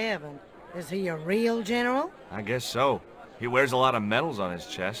 No, I haven't. Is he a real general? I guess so. He wears a lot of medals on his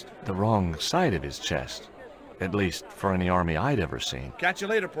chest. The wrong side of his chest. At least for any army I'd ever seen. Catch you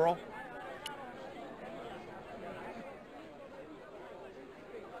later, Pearl.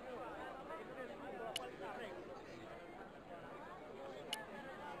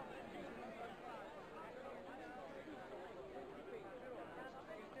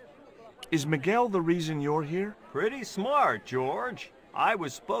 Is Miguel the reason you're here? Pretty smart, George. I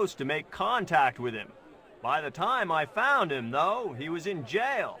was supposed to make contact with him. By the time I found him, though, he was in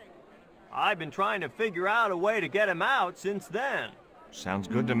jail. I've been trying to figure out a way to get him out since then. Sounds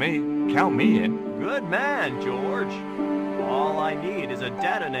good to me. Count me in. Good man, George. All I need is a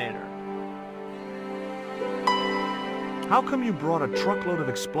detonator. How come you brought a truckload of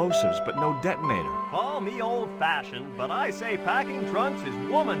explosives but no detonator? Call me old-fashioned, but I say packing trunks is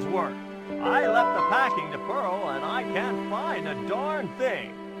woman's work. I left the packing to Pearl, and I can't find a darn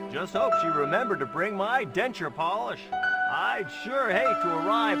thing. Just hope she remembered to bring my denture polish. I'd sure hate to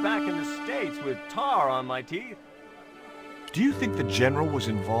arrive back in the States with tar on my teeth. Do you think the General was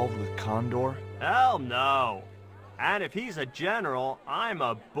involved with Condor? Hell no. And if he's a general, I'm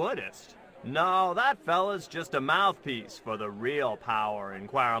a Buddhist. No, that fella's just a mouthpiece for the real power in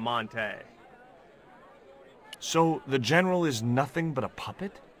Quaramonte. So the General is nothing but a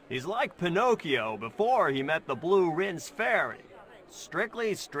puppet? He's like Pinocchio before he met the Blue Rinse Fairy.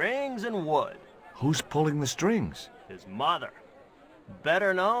 Strictly strings and wood. Who's pulling the strings? His mother.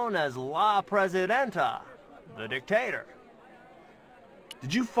 Better known as La Presidenta, the dictator.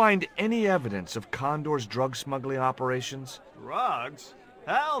 Did you find any evidence of Condor's drug smuggling operations? Drugs?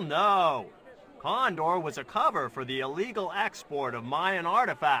 Hell no! Condor was a cover for the illegal export of Mayan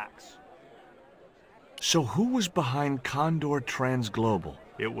artifacts. So who was behind Condor Transglobal?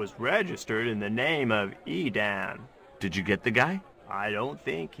 It was registered in the name of Edan. Did you get the guy? I don't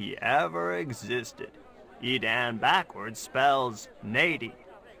think he ever existed. Edan backwards spells Nady,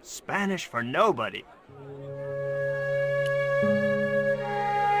 Spanish for nobody.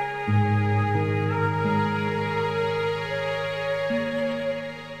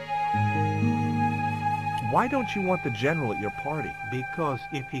 Why don't you want the General at your party? Because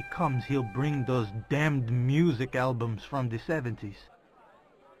if he comes, he'll bring those damned music albums from the 70s.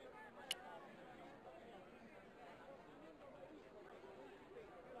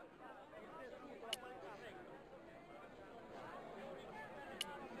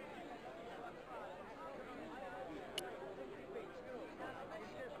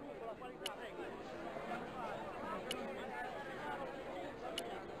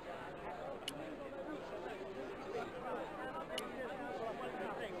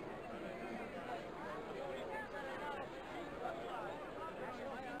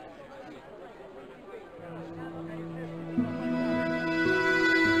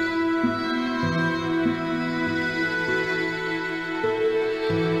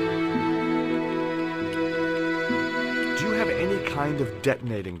 Kind of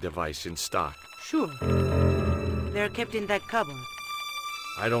detonating device in stock? Sure. They're kept in that cupboard.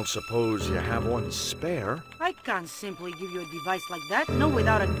 I don't suppose you have one spare? I can't simply give you a device like that, no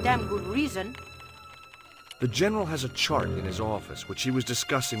without a damn good reason. The General has a chart in his office, which he was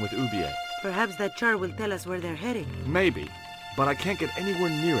discussing with Ubier. Perhaps that chart will tell us where they're heading. Maybe, but I can't get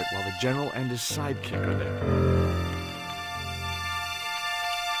anywhere near it while the General and his sidekick are there.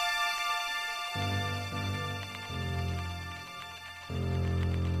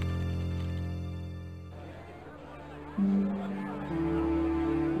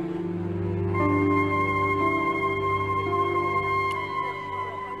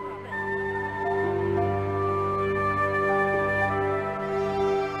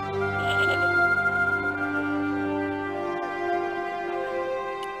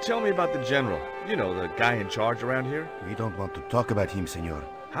 Tell me about the General. You know, the guy in charge around here. We don't want to talk about him, senor.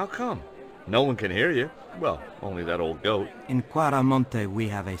 How come? No one can hear you. Well, only that old goat. In Quaramonte we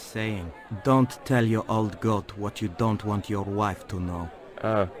have a saying. Don't tell your old goat what you don't want your wife to know.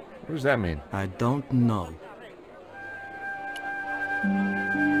 What does that mean? I don't know.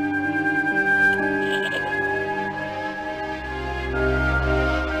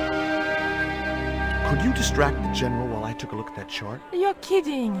 Could you distract the General while I took a look at that chart? You're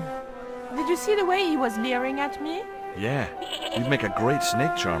kidding. Did you see the way he was leering at me? Yeah. You'd make a great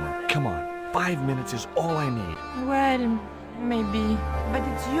snake charmer. Come on. 5 minutes is all I need. Well, maybe. But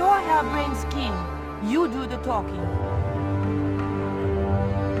it's your harebrained scheme. You do the talking.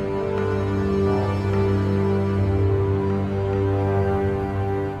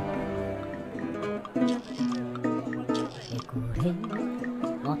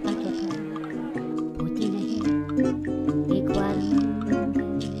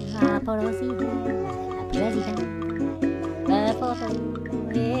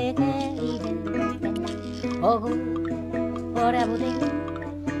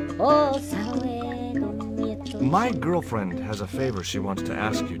 My girlfriend has a favor she wants to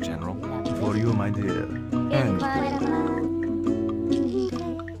ask you, General. For you, my dear. And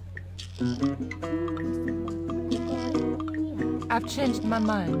I've changed my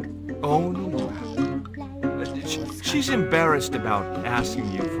mind. oh, no. She's embarrassed about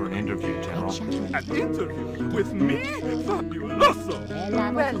asking you for an interview, General. An interview with me? Fabuloso!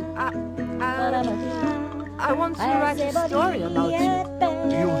 Well, I want to write a story about you.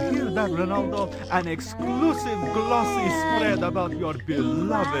 You hear that, Ronaldo? An exclusive glossy spread about your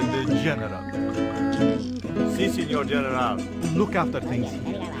beloved General. Si, Senor General. Look after things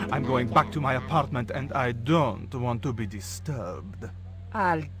here. I'm going back to my apartment and I don't want to be disturbed.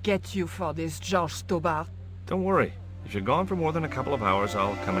 I'll get you for this, George Stobart. Don't worry. If you're gone for more than a couple of hours,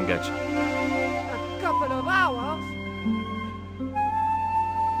 I'll come and get you. A couple of hours?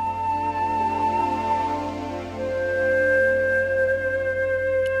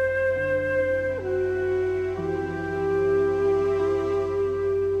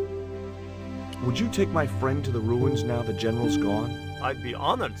 Would you take my friend to the ruins now the General's gone? I'd be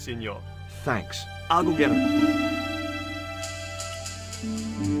honored, Senor. Thanks. I'll go get him.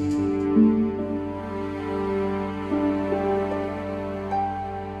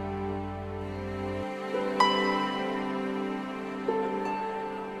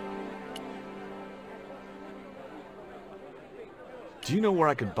 Do you know where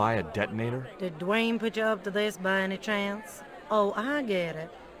I could buy a detonator? Did Dwayne put you up to this by any chance? Oh, I get it.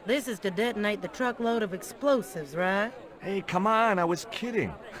 This is to detonate the truckload of explosives, right? Hey, come on, I was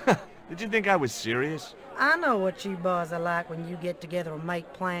kidding. Did you think I was serious? I know what you boys are like when you get together and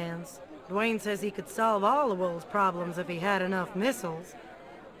make plans. Dwayne says he could solve all the world's problems if he had enough missiles.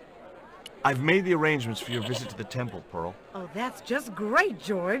 I've made the arrangements for your visit to the temple, Pearl. Oh, that's just great,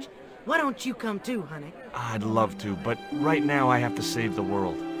 George. Why don't you come too, honey? I'd love to, but right now I have to save the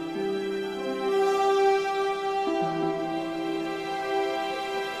world.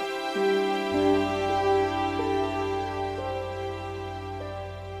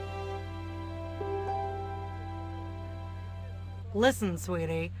 Listen,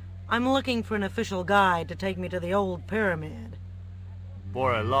 sweetie, I'm looking for an official guide to take me to the old pyramid.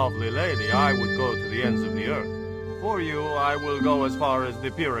 For a lovely lady, I would go to the ends of the earth. For you, I will go as far as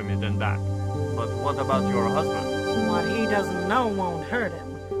the pyramid and back. But what about your husband? What he doesn't know won't hurt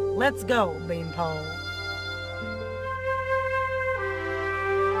him. Let's go, Beanpole.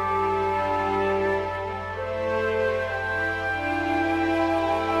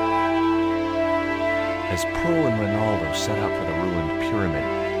 As Pearl and Ronaldo set out for the ruined pyramid,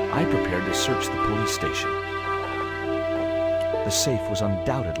 I prepared to search the police station. The safe was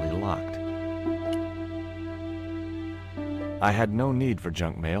undoubtedly locked. I had no need for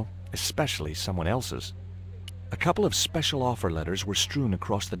junk mail, especially someone else's. A couple of special offer letters were strewn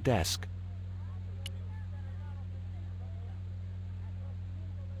across the desk.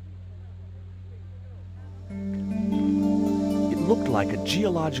 It looked like a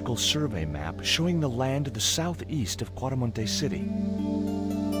geological survey map showing the land to the southeast of Quaramonte City.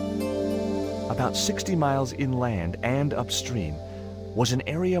 About 60 miles inland and upstream was an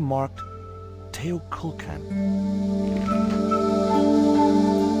area marked Teoculcan.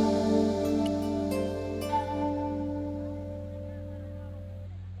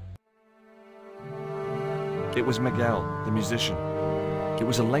 It was Miguel, the musician. It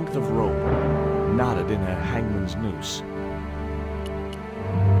was a length of rope, knotted in a hangman's noose.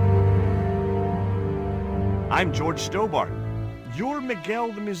 I'm George Stobart. You're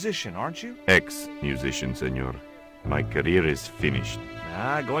Miguel the musician, aren't you? Ex-musician, senor. My career is finished.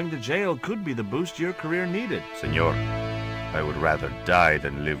 Going to jail could be the boost your career needed. Senor, I would rather die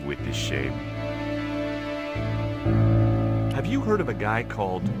than live with this shame. Have you heard of a guy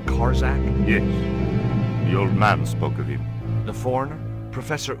called Karzak? Yes. The old man spoke of him. The foreigner?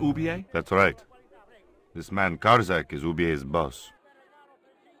 Professor Oubier? That's right. This man Karzak is Oubier's boss.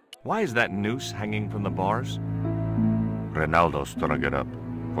 Why is that noose hanging from the bars? Ronaldo strung it up,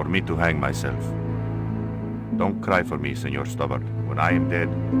 for me to hang myself. Don't cry for me, Senor Stobart. When I am dead,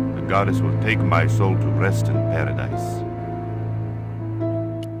 the goddess will take my soul to rest in paradise.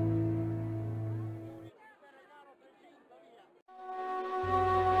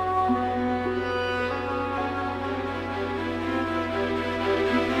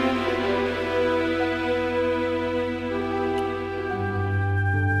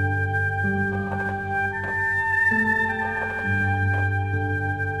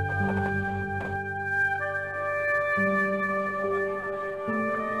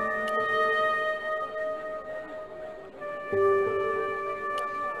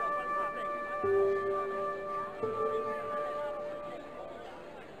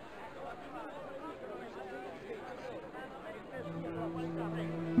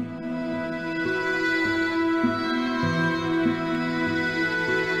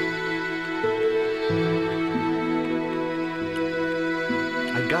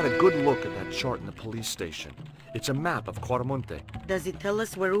 Got a good look at that chart in the police station. It's a map of Quaramonte. Does it tell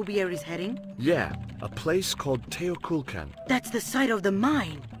us where Oubier is heading? Yeah, a place called Teoculcan. That's the site of the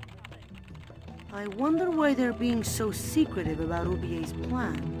mine. I wonder why they're being so secretive about Oubier's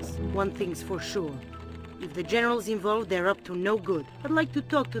plans. One thing's for sure. If the general's involved, they're up to no good. I'd like to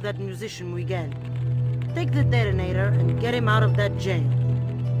talk to that musician Miguel. Take the detonator and get him out of that jail.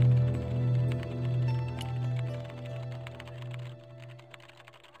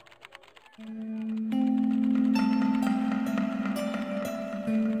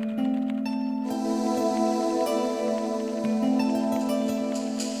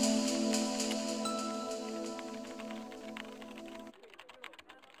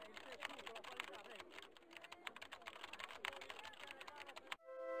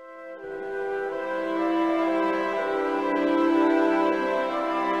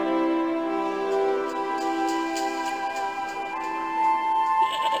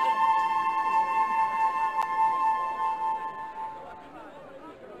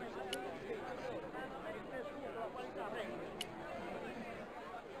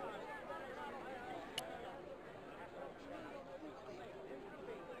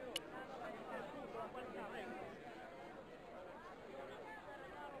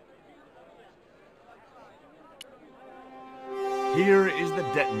 Here is the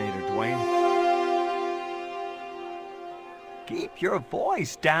detonator, Dwayne. Keep your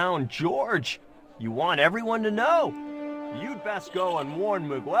voice down, George. You want everyone to know. You'd best go and warn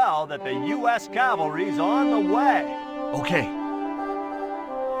Miguel that the U.S. cavalry's on the way. Okay.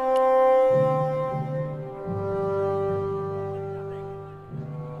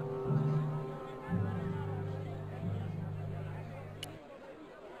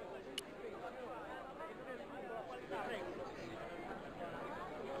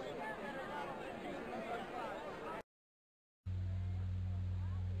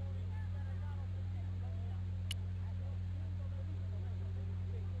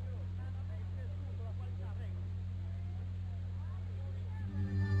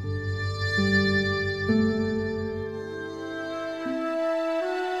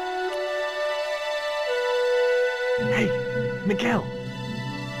 Hey, Miguel.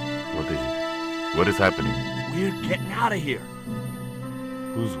 What is it? What is happening? We're getting out of here.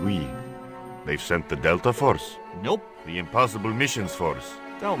 Who's we? They've sent the Delta Force? Nope. The Impossible Missions Force?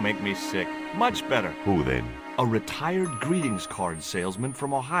 Don't make me sick. Much better. Who then? A retired greetings card salesman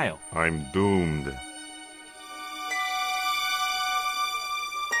from Ohio. I'm doomed.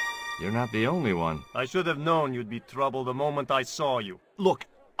 You're not the only one. I should have known you'd be trouble the moment I saw you. Look,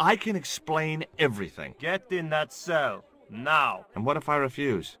 I can explain everything. Get in that cell, now. And what if I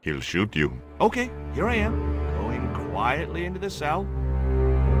refuse? He'll shoot you. Okay, here I am, going quietly into the cell.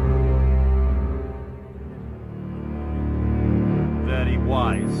 Very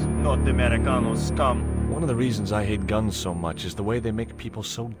wise, not Americano scum. One of the reasons I hate guns so much is the way they make people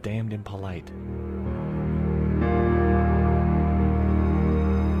so damned impolite.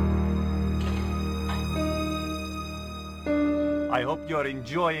 I hope you're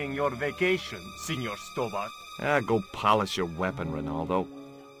enjoying your vacation, Senor Stobart. Go polish your weapon, Ronaldo.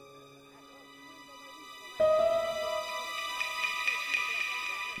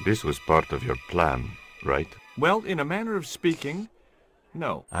 This was part of your plan, right? Well, in a manner of speaking,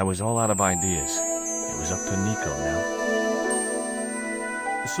 no. I was all out of ideas. It was up to Nico now.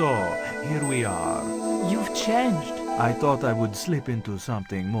 So, here we are. You've changed. I thought I would slip into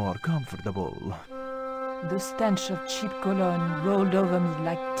something more comfortable. The stench of cheap cologne rolled over me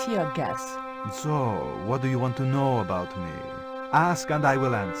like tear gas. So, what do you want to know about me? Ask and I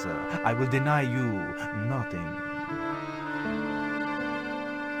will answer. I will deny you nothing.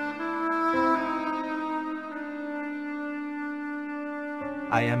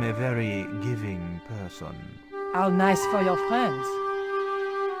 I am a very giving person. How nice for your friends.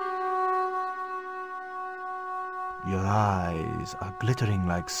 Your eyes are glittering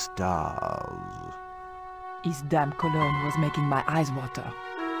like stars. His damn cologne was making my eyes water.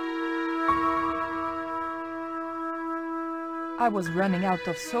 I was running out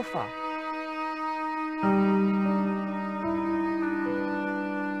of sofa.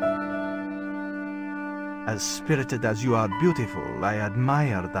 As spirited as you are beautiful, I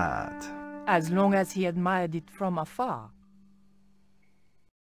admire that. As long as he admired it from afar.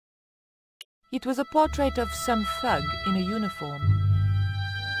 It was a portrait of some thug in a uniform.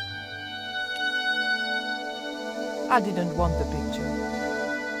 I didn't want the picture.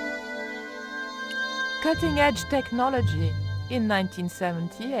 Cutting-edge technology in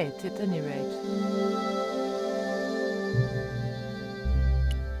 1978, at any rate.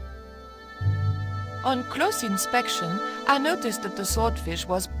 On close inspection, I noticed that the swordfish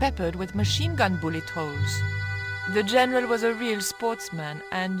was peppered with machine gun bullet holes. The general was a real sportsman,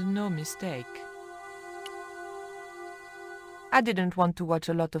 and no mistake. I didn't want to watch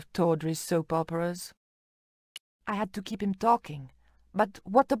a lot of tawdry soap operas. I had to keep him talking. But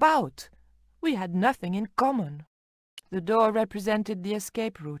what about? We had nothing in common. The door represented the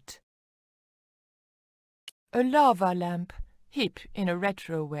escape route. A lava lamp, hip in a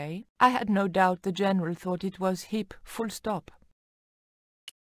retro way. I had no doubt the general thought it was hip, full stop.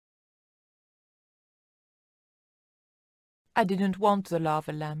 I didn't want the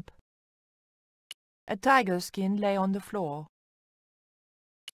lava lamp. A tiger skin lay on the floor.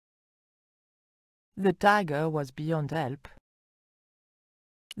 The tiger was beyond help.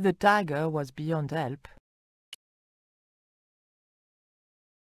 The tiger was beyond help.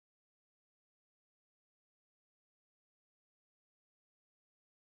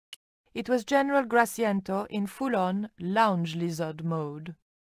 It was General Graciento in full-on lounge lizard mode.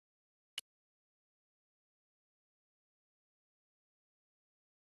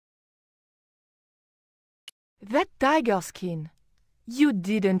 That tiger skin. You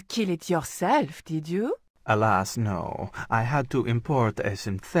didn't kill it yourself, did you? Alas, no. I had to import a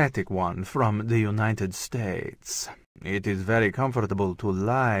synthetic one from the United States. It is very comfortable to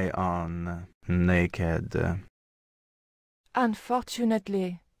lie on, naked.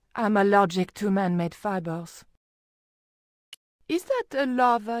 Unfortunately, I'm allergic to man-made fibers. Is that a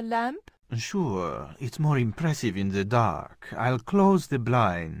lava lamp? Sure, it's more impressive in the dark. I'll close the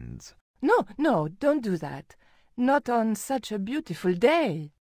blinds. No, don't do that. Not on such a beautiful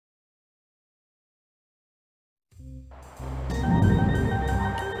day.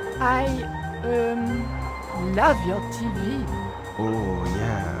 I, love your TV. Oh,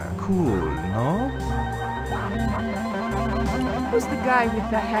 yeah, cool, no? Who's the guy with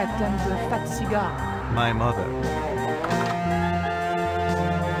the hat and the fat cigar? My mother.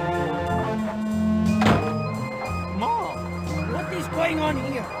 Mom, what is going on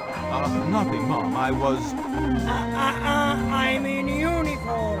here? Nothing, Mom. I was... I'm in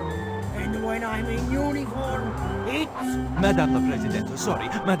uniform. And when I'm in uniform, it's... Madame la Presidente, sorry,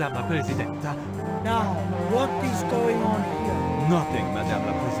 Madame la Presidente. Now, what is going on here? Nothing, Madame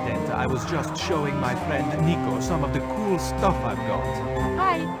la Presidente. I was just showing my friend Nico some of the cool stuff I've got.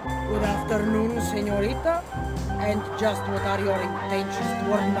 Hi. Good afternoon, señorita. And just what are your intentions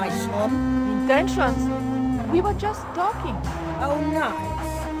toward my son? Intentions? We were just talking. Oh, nice.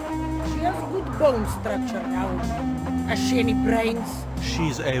 She has good bone structure now. Has she any brains?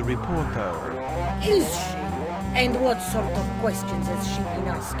 She's a reporter. Is she? And what sort of questions has she been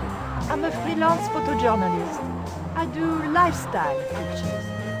asking? I'm a freelance photojournalist. I do lifestyle pictures.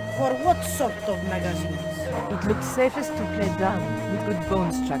 For what sort of magazines? It looks safest to play dumb with good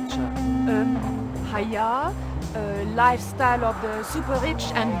bone structure. Haya, lifestyle of the super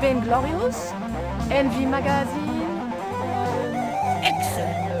rich and vainglorious, Envy magazine.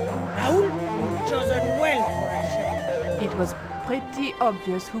 Excellent. Raoul, you've chosen well for a show. It was pretty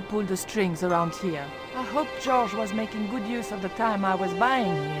obvious who pulled the strings around here. I hope George was making good use of the time I was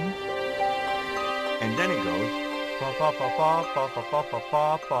buying him. And then it goes...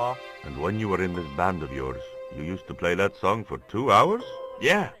 Pa-pa-pa-pa-pa-pa-pa-pa-pa. And when you were in this band of yours, you used to play that song for 2 hours?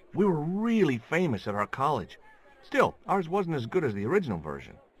 Yeah, we were really famous at our college. Still, ours wasn't as good as the original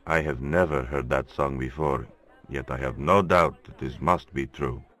version. I have never heard that song before, yet I have no doubt that this must be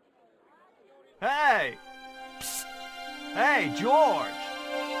true. Hey! Psst. Hey, George!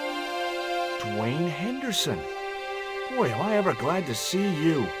 Dwayne Henderson. Boy, am I ever glad to see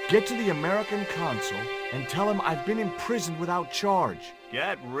you. Get to the American consul and tell him I've been imprisoned without charge.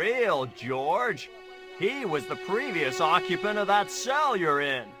 Get real, George. He was the previous occupant of that cell you're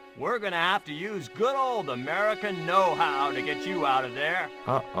in. We're gonna have to use good old American know-how to get you out of there.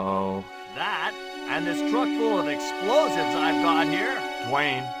 Uh-oh. That, and this truck full of explosives I've got here.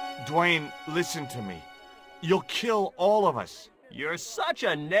 Dwayne, listen to me. You'll kill all of us. You're such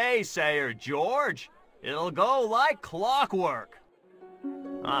a naysayer, George. It'll go like clockwork.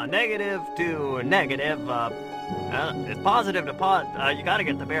 Negative to negative, it's positive to you gotta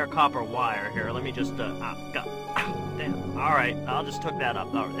get the bare copper wire here. Let me just, damn. Alright, I'll just hook that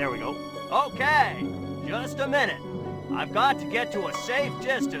up. There we go. Okay, just a minute. I've got to get to a safe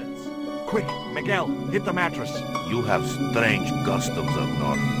distance. Quick, Miguel, hit the mattress. You have strange customs up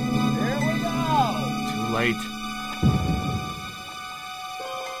north. Here we go. Too late.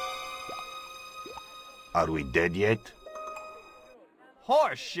 Are we dead yet?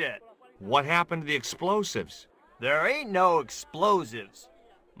 Horse shit. What happened to the explosives? There ain't no explosives.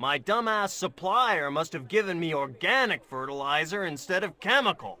 My dumbass supplier must have given me organic fertilizer instead of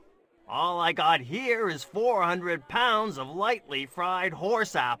chemical. All I got here is 400 pounds of lightly fried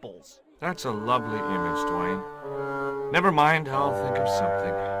horse apples. That's a lovely image, Dwayne. Never mind, I'll think of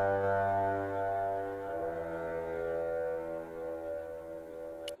something.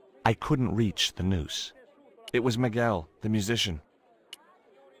 I couldn't reach the noose. It was Miguel, the musician.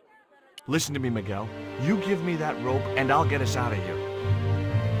 Listen to me, Miguel. You give me that rope and I'll get us out of here.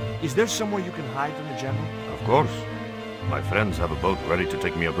 Is there somewhere you can hide from the General? Of course. My friends have a boat ready to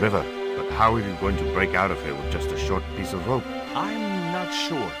take me upriver. But how are you going to break out of here with just a short piece of rope? I'm not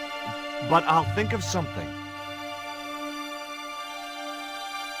sure. But I'll think of something.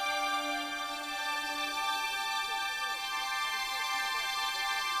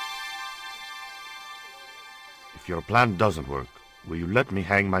 If your plan doesn't work, will you let me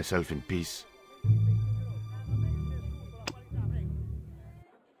hang myself in peace?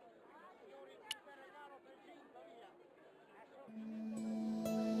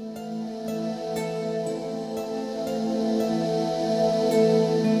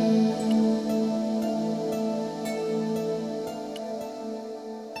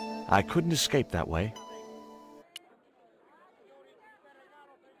 I couldn't escape that way.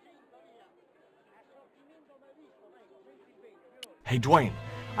 Hey, Dwayne,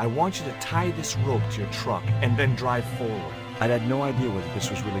 I want you to tie this rope to your truck and then drive forward. I'd had no idea whether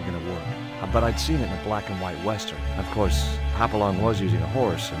this was really going to work, but I'd seen it in a black and white western. Of course, Hopalong was using a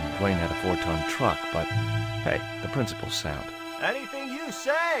horse, and Dwayne had a 4-ton truck, but hey, the principle's sound. Anything you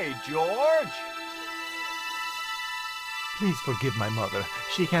say, George. Please forgive my mother.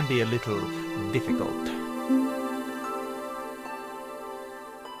 She can be a little difficult.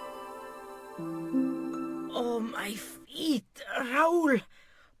 Oh, my feet, Raoul!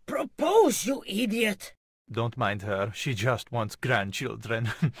 Propose, you idiot! Don't mind her. She just wants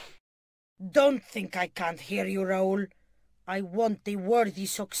grandchildren. Don't think I can't hear you, Raoul. I want the worthy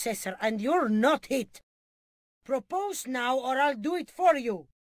successor, and you're not it. Propose now, or I'll do it for you.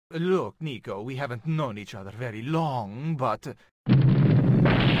 Look, Nico, we haven't known each other very long, but...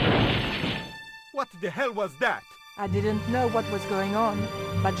 What the hell was that? I didn't know what was going on,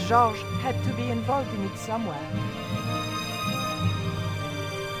 but Georges had to be involved in it somewhere.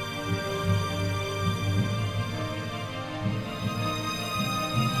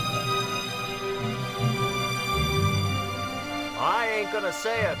 I ain't gonna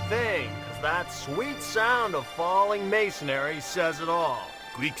say a thing, 'cause that sweet sound of falling masonry says it all.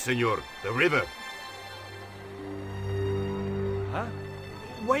 Quick, senor, the river. Huh?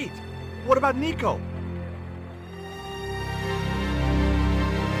 Wait, what about Nico?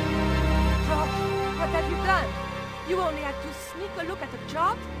 George, what have you done? You only had to sneak a look at the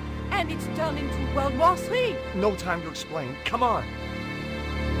chart, and it's turned into World War III. No time to explain. Come on.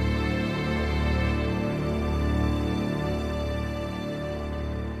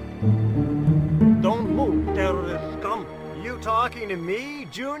 Don't move, terrorist scum. You talking to me,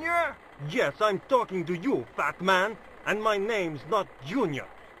 Junior? Yes, I'm talking to you, fat man. And my name's not Junior.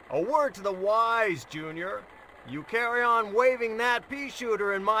 A word to the wise, Junior. You carry on waving that pea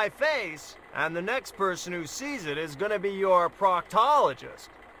shooter in my face, and the next person who sees it is gonna be your proctologist.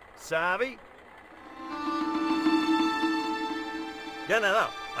 Savvy? General,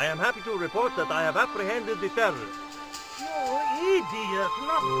 I am happy to report that I have apprehended the terrorists. You idiot,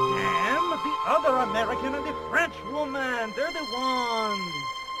 not them. The other American and the French woman. They're the ones.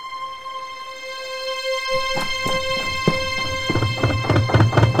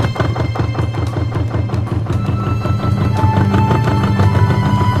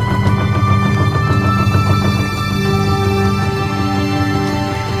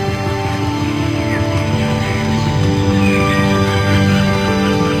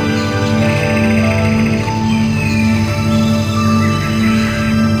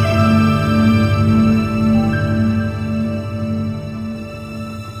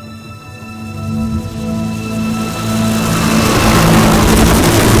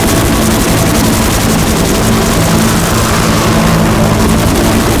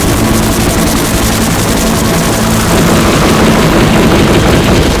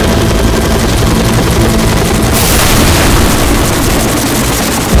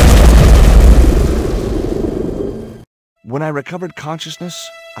 When I recovered consciousness,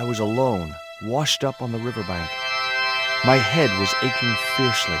 I was alone, washed up on the riverbank. My head was aching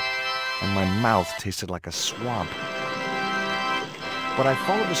fiercely, and my mouth tasted like a swamp. But I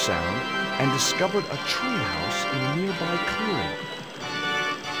followed the sound and discovered a treehouse in a nearby clearing.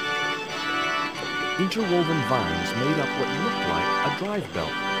 Interwoven vines made up what looked like a drive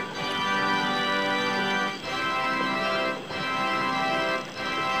belt.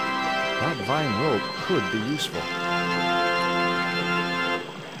 That vine rope could be useful.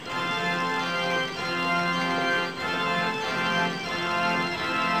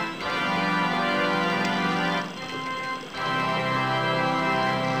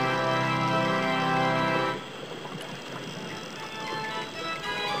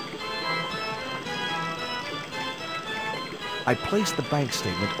 I placed the bank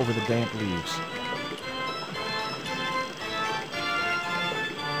statement over the damp leaves.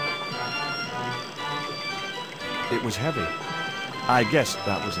 It was heavy. I guess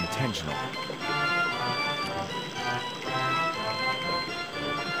that was intentional.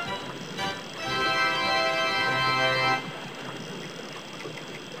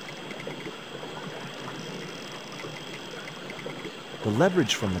 The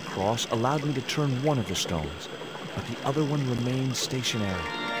leverage from the cross allowed me to turn one of the stones, but the other one remained stationary.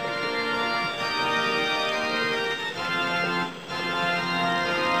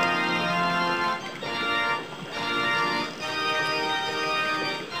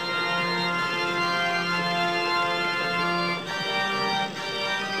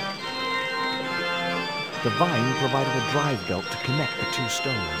 The vine provided a drive belt to connect the two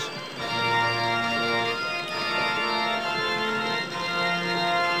stones.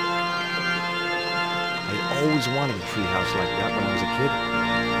 I always wanted a treehouse like that when I was a kid.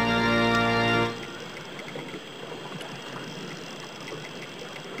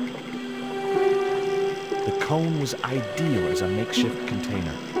 cone was ideal as a makeshift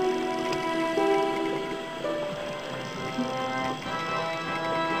container.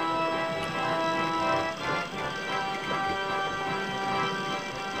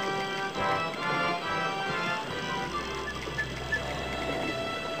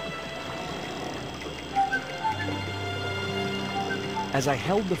 As I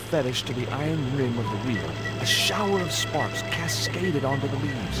held the fetish to the iron rim of the wheel, a shower of sparks cascaded onto the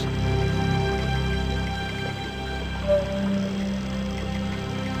leaves.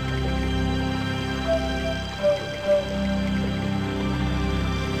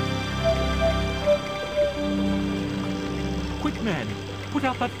 Quick, man! Put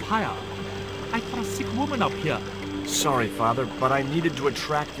out that fire! I've got a sick woman up here. Sorry, Father, but I needed to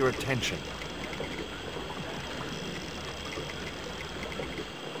attract your attention.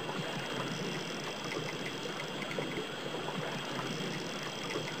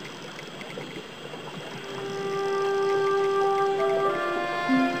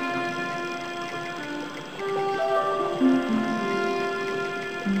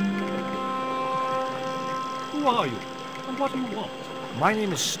 Who are you? And what do you want? My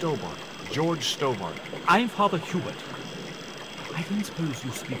name is Stobart, George Stobart. I'm Father Hubert. I don't suppose you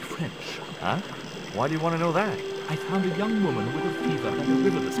speak French. Huh? Why do you want to know that? I found a young woman with a fever by the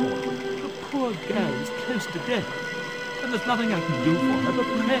river this morning. The poor girl is close to death. And there's nothing I can do for her but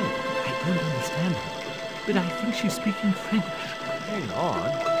pray. I don't understand her, but I think she's speaking French. Hang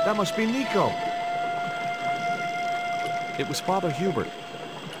on. That must be Nico. It was Father Hubert.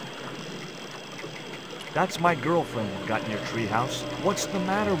 That's my girlfriend you've got in your treehouse. What's the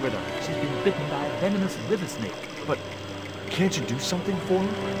matter with her? She's been bitten by a venomous river snake. But can't you do something for her?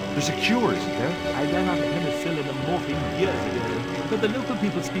 There's a cure, isn't there? I ran out of penicillin and morphine years ago, but the local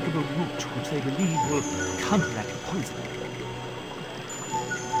people speak of a root which they believe will counteract poison.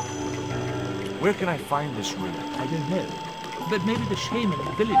 Where can I find this root? I don't know, but maybe the shaman in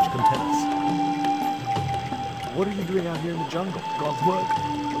the village can tell us. What are you doing out here in the jungle? God's work.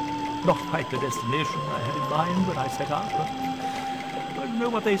 Not quite the destination I had in mind when I set out, but you know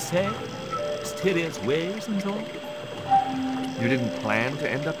what they say? Mysterious ways and so on. You didn't plan to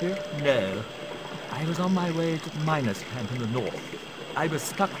end up here? No. I was on my way to the miners' camp in the north. I was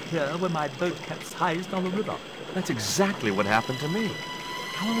stuck here when my boat capsized on the river. That's exactly what happened to me.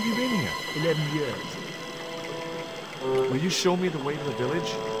 How long have you been here? 11 years. Will you show me the way to the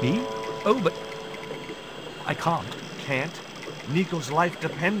village? Me? Oh, but I can't. Can't? Nico's life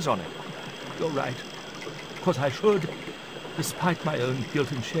depends on it. You're right. Of course I should, despite my own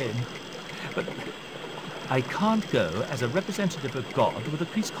guilt and shame. But I can't go as a representative of God with a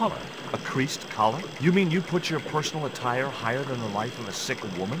creased collar. A creased collar? You mean you put your personal attire higher than the life of a sick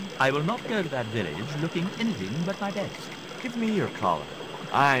woman? I will not go to that village looking anything but my best. Give me your collar.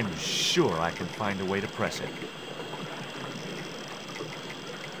 I'm sure I can find a way to press it.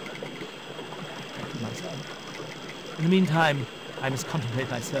 Thank you, my son. In the meantime, I must contemplate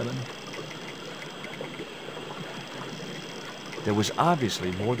my sermon. There was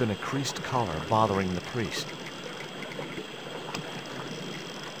obviously more than a creased collar bothering the priest.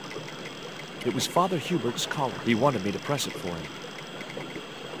 It was Father Hubert's collar. He wanted me to press it for him.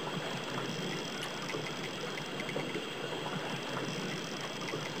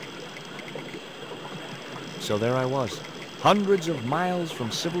 So there I was, hundreds of miles from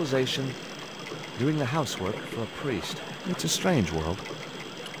civilization, doing the housework for a priest. It's a strange world.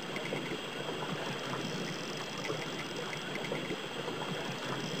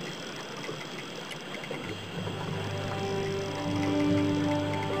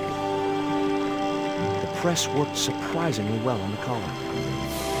 The press worked surprisingly well on the collar.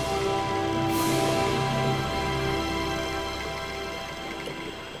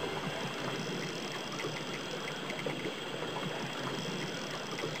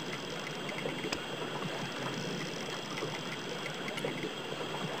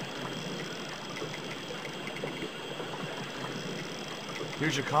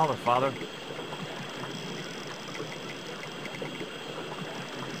 Here's your collar, Father.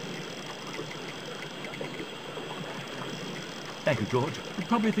 Thank you, George. You'd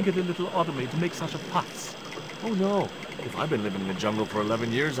probably think it a little odd of me to make such a fuss. Oh, no. If I'd been living in the jungle for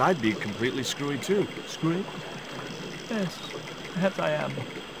 11 years, I'd be completely screwy, too. Screwy? Yes, perhaps I am.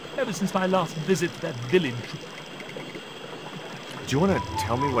 Ever since my last visit to that village. Do you want to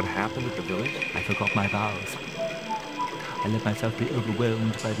tell me what happened at the village? I forgot my vows. I let myself be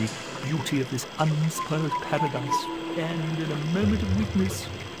overwhelmed by the beauty of this unspoiled paradise, and in a moment of weakness,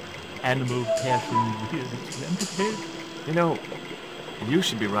 animal passion reared its rampant head. You know, you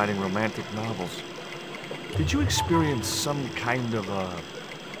should be writing romantic novels. Did you experience some kind of a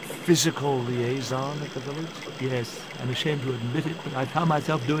physical liaison at the village? Yes, I'm ashamed to admit it, but I found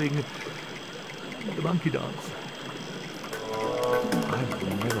myself doing the monkey dance.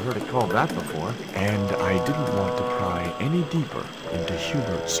 I've never heard it called that before. And I didn't want to pry any deeper into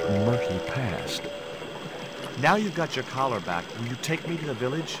Hubert's murky past. Now you've got your collar back, will you take me to the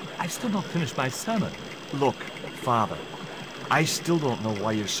village? I've still not finished my sermon. Look, Father, I still don't know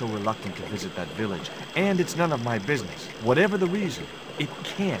why you're so reluctant to visit that village, and it's none of my business. Whatever the reason, it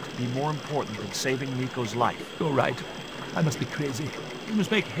can't be more important than saving Nico's life. You're right. I must be crazy. We must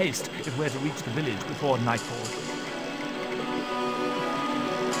make haste if we're to reach the village before nightfall.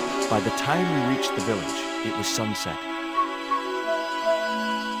 By the time we reached the village, it was sunset.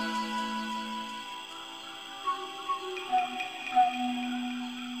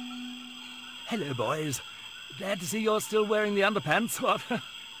 Hello, boys. Glad to see you're still wearing the underpants, what?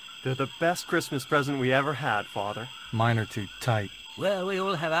 They're the best Christmas present we ever had, Father. Mine are too tight. Well, we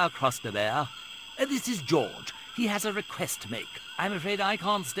all have our cross to bear. This is George. He has a request to make. I'm afraid I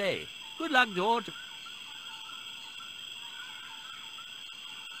can't stay. Good luck, George.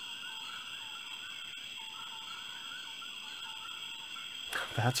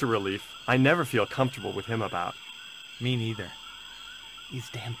 That's a relief. I never feel comfortable with him about. Me neither. These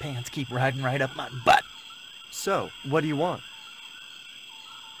damn pants keep riding right up my butt. So, what do you want?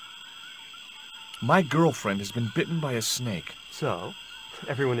 My girlfriend has been bitten by a snake. So,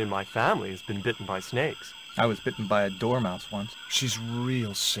 everyone in my family has been bitten by snakes. I was bitten by a dormouse once. She's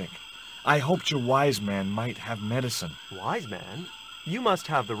real sick. I hoped your wise man might have medicine. Wise man? You must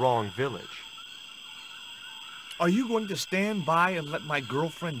have the wrong village. Are you going to stand by and let my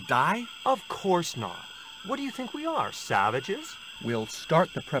girlfriend die? Of course not. What do you think we are, savages? We'll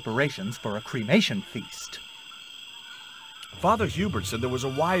start the preparations for a cremation feast. Father Hubert said there was a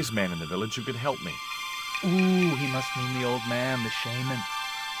wise man in the village who could help me. Ooh, he must mean the old man, the shaman.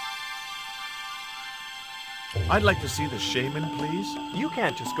 I'd like to see the shaman, please. You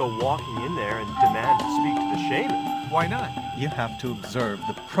can't just go walking in there and demand to speak to the shaman. Why not? You have to observe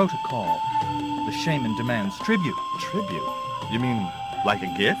the protocol. The shaman demands tribute. Tribute? You mean like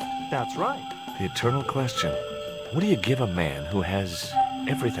a gift? That's right. The eternal question. What do you give a man who has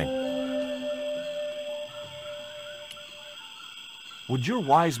everything? Would your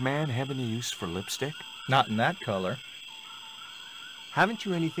wise man have any use for lipstick? Not in that color. Haven't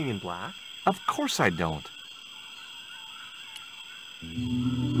you anything in black? Of course I don't.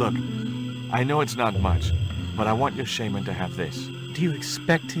 Look, I know it's not much, but I want your shaman to have this. Do you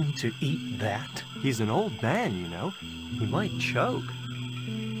expect him to eat that? He's an old man, you know. He might choke.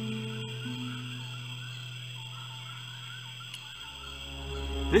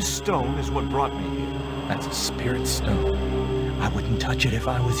 This stone is what brought me here. That's a spirit stone. I wouldn't touch it if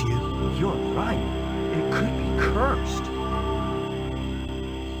I was you. You're right. It could be cursed.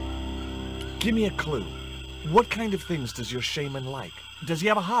 Give me a clue. What kind of things does your shaman like? Does he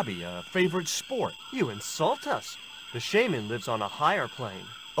have a hobby, a favorite sport? You insult us. The shaman lives on a higher plane.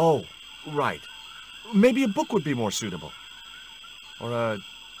 Oh, right. Maybe a book would be more suitable. Or a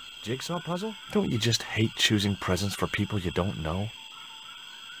jigsaw puzzle? Don't you just hate choosing presents for people you don't know?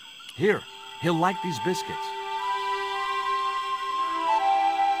 Here, he'll like these biscuits.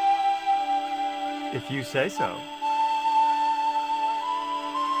 If you say so.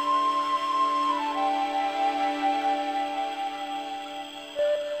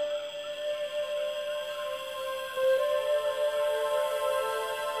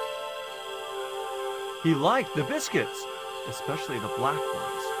 He liked the biscuits, especially the black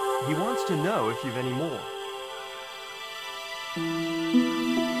ones. He wants to know if you've any more.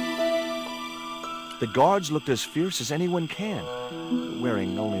 The guards looked as fierce as anyone can,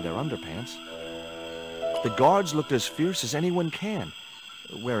 wearing only their underpants. The guards looked as fierce as anyone can,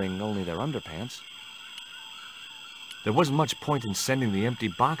 wearing only their underpants. There wasn't much point in sending the empty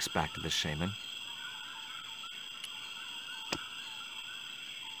box back to the shaman.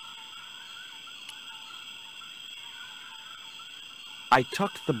 I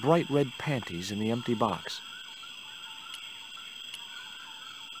tucked the bright red panties in the empty box.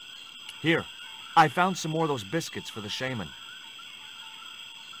 Here, I found some more of those biscuits for the shaman.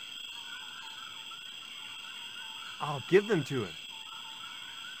 I'll give them to him.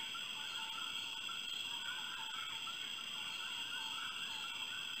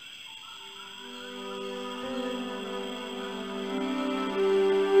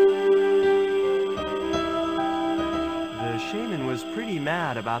 The shaman was pretty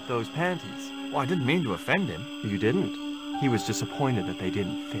mad about those panties. Well, I didn't mean to offend him. You didn't. He was disappointed that they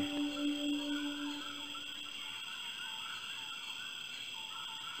didn't fit.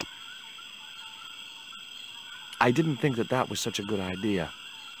 I didn't think that was such a good idea.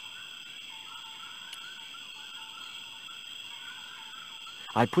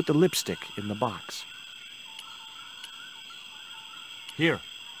 I put the lipstick in the box. Here,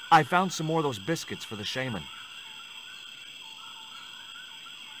 I found some more of those biscuits for the shaman.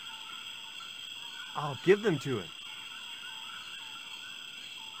 I'll give them to him.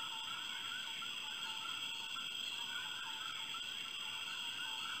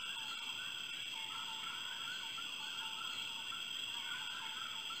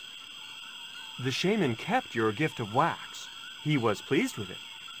 The shaman kept your gift of wax. He was pleased with it.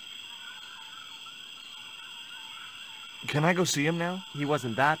 Can I go see him now? He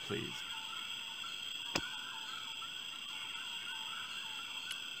wasn't that pleased.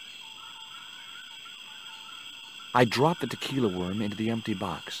 I dropped the tequila worm into the empty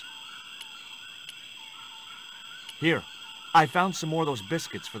box. Here, I found some more of those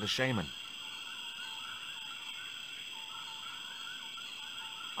biscuits for the shaman.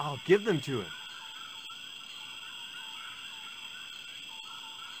 I'll give them to him.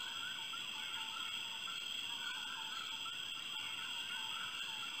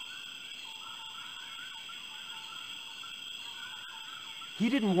 He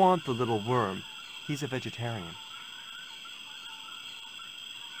didn't want the little worm. He's a vegetarian.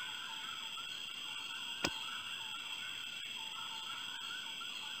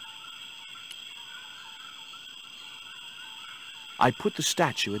 I put the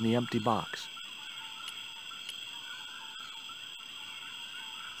statue in the empty box.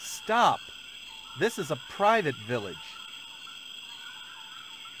 Stop! This is a private village.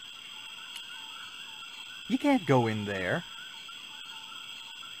 You can't go in there.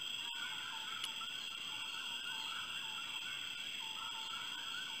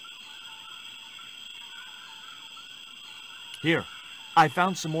 Here, I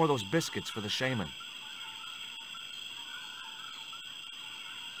found some more of those biscuits for the shaman.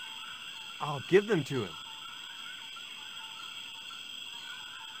 I'll give them to him.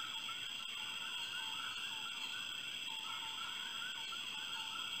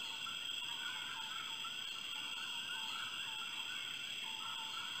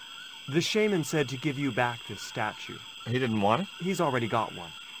 The shaman said to give you back this statue. He didn't want it? He's already got one.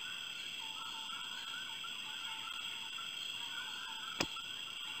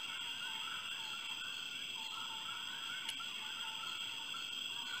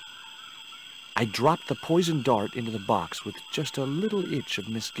 I dropped the poison dart into the box with just a little itch of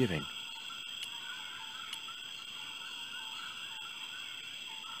misgiving.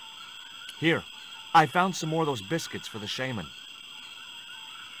 Here, I found some more of those biscuits for the shaman.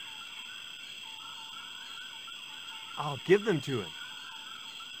 I'll give them to him.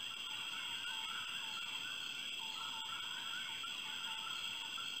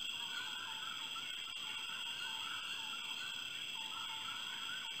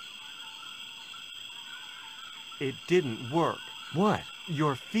 It didn't work. What?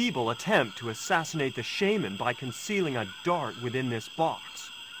 Your feeble attempt to assassinate the shaman by concealing a dart within this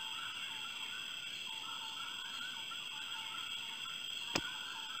box.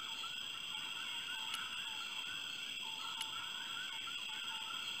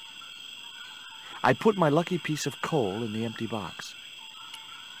 I put my lucky piece of coal in the empty box.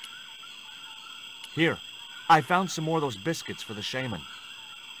 Here, I found some more of those biscuits for the shaman.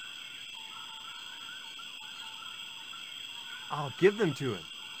 I'll give them to him.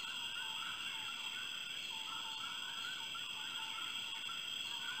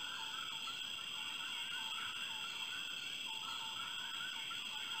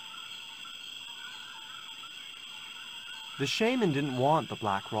 The shaman didn't want the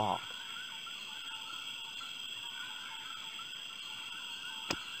black rock.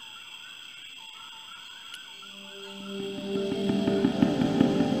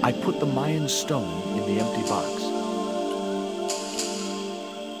 I put the Mayan stone in the empty box.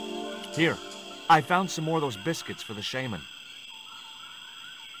 Here, I found some more of those biscuits for the shaman.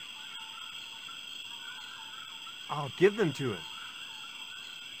 I'll give them to him.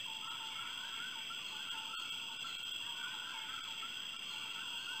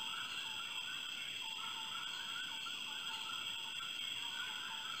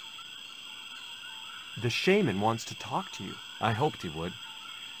 The shaman wants to talk to you. I hoped he would.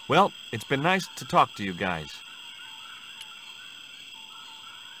 Well, it's been nice to talk to you guys.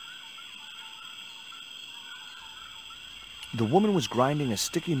 The woman was grinding a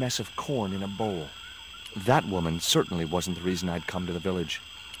sticky mess of corn in a bowl. That woman certainly wasn't the reason I'd come to the village.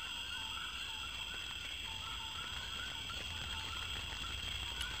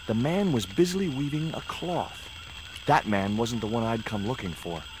 The man was busily weaving a cloth. That man wasn't the one I'd come looking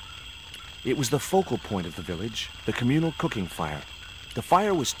for. It was the focal point of the village, the communal cooking fire. The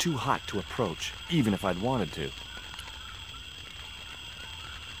fire was too hot to approach, even if I'd wanted to.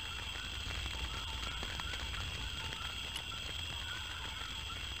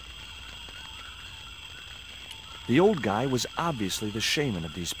 The old guy was obviously the shaman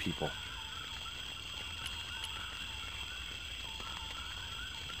of these people.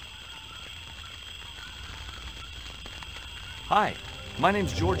 Hi, my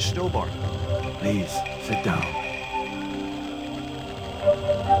name's George Stobart. Please, sit down.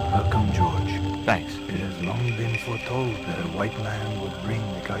 Welcome, George. Thanks. It has long been foretold that a white man would bring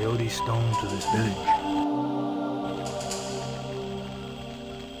the Coyote Stone to this village.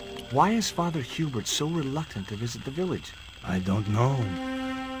 Why is Father Hubert so reluctant to visit the village? I don't know.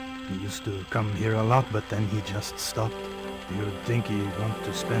 He used to come here a lot, but then he just stopped. You'd think he'd want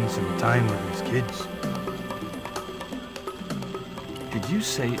to spend some time with his kids. Did you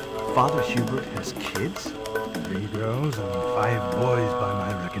say Father Hubert has kids? 3 girls and 5 boys by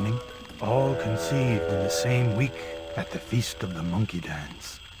my reckoning. All conceived in the same week at the Feast of the Monkey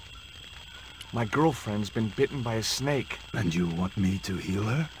Dance. My girlfriend's been bitten by a snake. And you want me to heal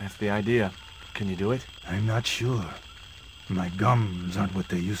her? That's the idea. Can you do it? I'm not sure. My gums aren't what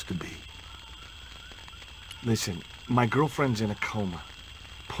they used to be. Listen, my girlfriend's in a coma.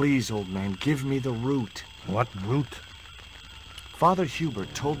 Please, old man, give me the root. What root? Father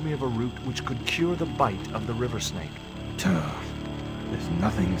Hubert told me of a root which could cure the bite of the river snake. There's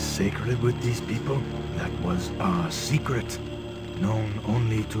nothing sacred with these people. That was our secret, known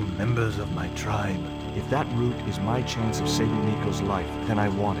only to members of my tribe. If that root is my chance of saving Nico's life, then I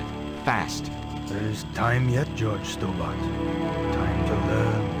want it. Fast. There's time yet, George Stobart. Time to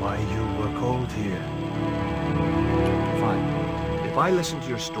learn why you were called here. Fine. If I listen to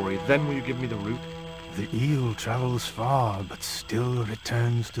your story, then will you give me the root? The eel travels far, but still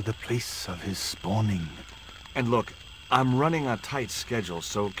returns to the place of his spawning. And look, I'm running a tight schedule,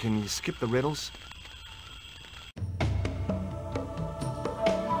 so can you skip the riddles?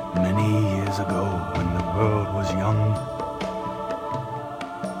 Many years ago, when the world was young,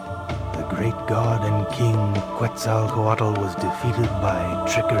 the great god and king Quetzalcoatl was defeated by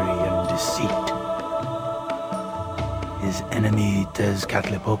trickery and deceit. His enemy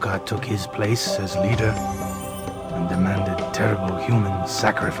Tezcatlipoca took his place as leader and demanded terrible human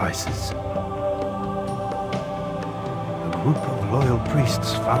sacrifices. A group of loyal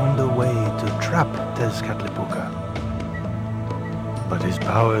priests found a way to trap Tezcatlipoca. But his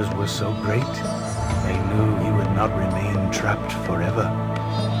powers were so great, they knew he would not remain trapped forever.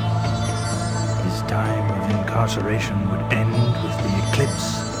 His time of incarceration would end with the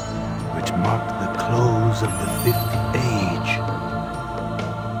eclipse, which marked the close of the 5th age.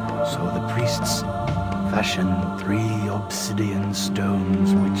 So the priests fashioned 3 obsidian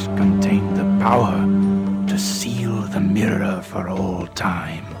stones which contained the power to seal the mirror for all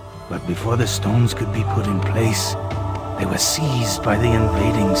time. But before the stones could be put in place, they were seized by the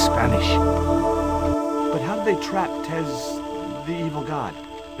invading Spanish. But how did they trap Tez, the evil god?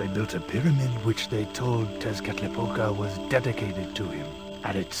 They built a pyramid which they told Tezcatlipoca was dedicated to him.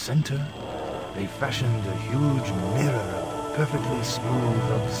 At its center, they fashioned a huge mirror of perfectly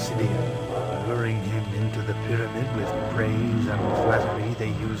smooth obsidian. Luring him into the pyramid with praise and flattery,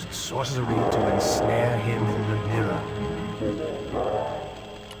 they used sorcery to ensnare him in the mirror.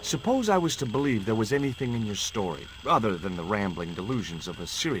 Suppose I was to believe there was anything in your story, other than the rambling delusions of a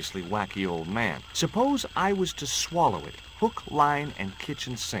seriously wacky old man. Suppose I was to swallow it, hook, line, and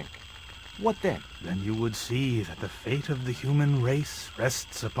kitchen sink. What then? Then you would see that the fate of the human race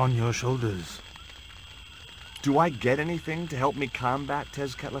rests upon your shoulders. Do I get anything to help me combat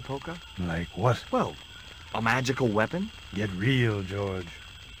Tezcatlipoca? Like what? Well, a magical weapon? Get real, George.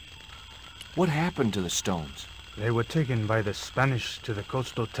 What happened to the stones? They were taken by the Spanish to the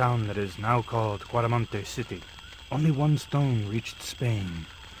coastal town that is now called Cuaramonte City. Only 1 stone reached Spain.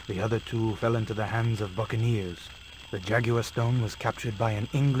 The other 2 fell into the hands of buccaneers. The Jaguar stone was captured by an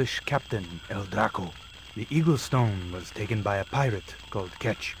English captain, El Draco. The Eagle stone was taken by a pirate called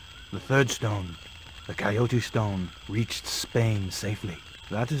Ketch. The 3rd stone, the Coyote stone, reached Spain safely.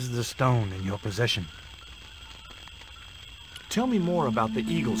 That is the stone in your possession. Tell me more about the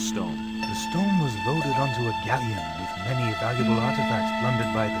Eagle stone. The stone was loaded onto a galleon with many valuable artifacts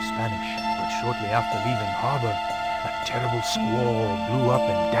plundered by the Spanish. But shortly after leaving harbor, a terrible squall blew up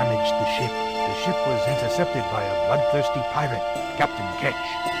and damaged the ship. The ship was intercepted by a bloodthirsty pirate, Captain Ketch.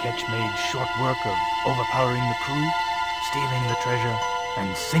 Ketch made short work of overpowering the crew, stealing the treasure,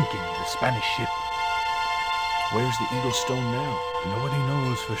 and sinking the Spanish ship. Where's the Eagle stone now? Nobody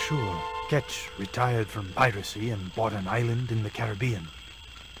knows for sure. Ketch retired from piracy and bought an island in the Caribbean.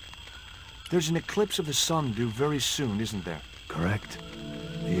 There's an eclipse of the sun due very soon, isn't there? Correct.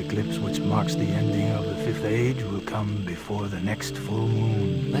 The eclipse which marks the ending of the Fifth Age will come before the next full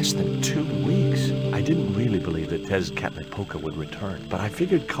moon. Less than 2 weeks. I didn't really believe that Tezcatlipoca would return, but I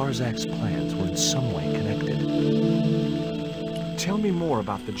figured Karzak's plans were in some way connected. Tell me more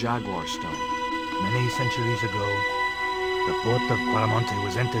about the Jaguar Stone. Many centuries ago, the port of Quaramonte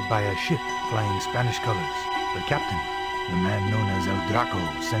was entered by a ship flying Spanish colors. The captain, the man known as El Draco,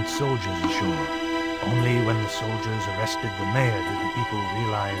 sent soldiers ashore. Only when the soldiers arrested the mayor did the people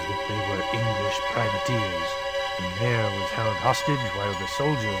realize that they were English privateers. The mayor was held hostage while the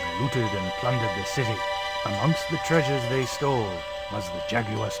soldiers looted and plundered the city. Amongst the treasures they stole was the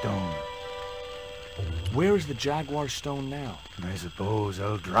Jaguar Stone. Where is the Jaguar Stone now? I suppose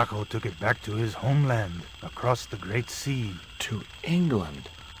El Draco took it back to his homeland, across the Great Sea. To England?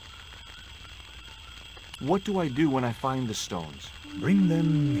 What do I do when I find the stones? Bring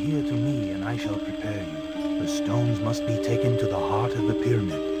them here to me, and I shall prepare you. The stones must be taken to the heart of the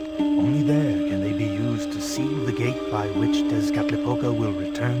pyramid. Only there can they be used to seal the gate by which Tezcatlipoca will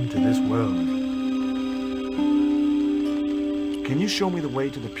return to this world. Can you show me the way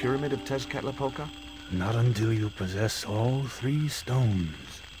to the pyramid of Tezcatlipoca? Not until you possess all 3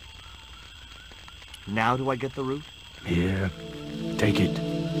 stones. Now do I get the root? Here, take it.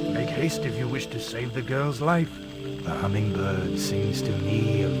 Make haste if you wish to save the girl's life. The hummingbird sings to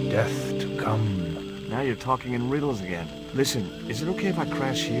me of death to come. Now you're talking in riddles again. Listen, is it okay if I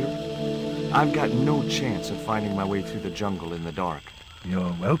crash here? I've got no chance of finding my way through the jungle in the dark.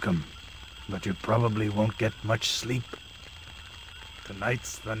 You're welcome, but you probably won't get much sleep.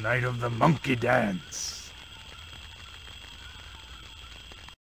 Tonight's the night of the monkey dance.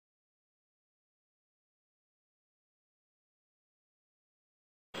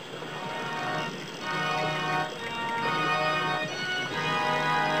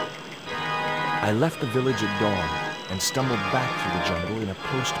 I left the village at dawn and stumbled back through the jungle in a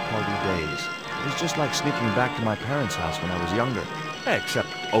post-party daze. It was just like sneaking back to my parents' house when I was younger. Except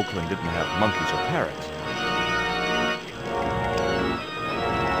Oakland didn't have monkeys or parrots.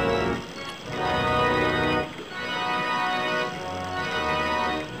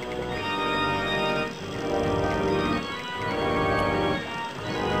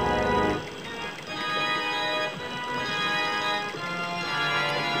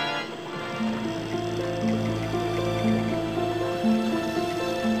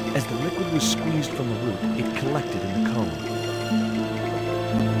 As the liquid was squeezed from the root, it collected in the cone.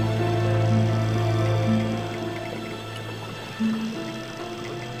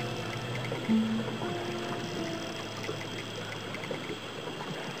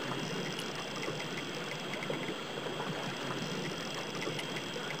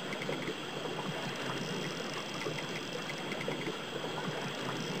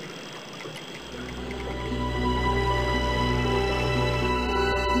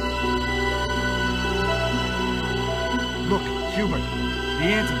 Look, Hubert, the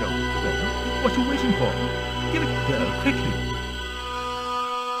antidote. Well, what are you waiting for? Give it there, quickly.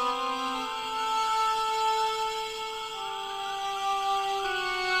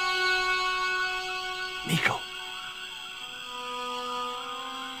 Nico.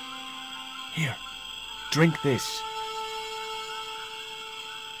 Here, drink this.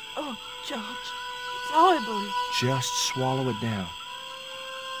 Oh, George, it's horrible. Just swallow it down.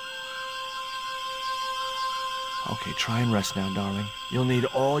 Okay, try and rest now, darling. You'll need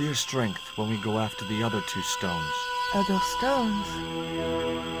all your strength when we go after the other 2 stones. Other stones?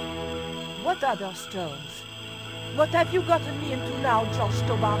 What other stones? What have you gotten me into now, George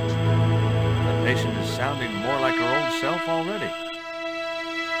Stobart? The patient is sounding more like her old self already.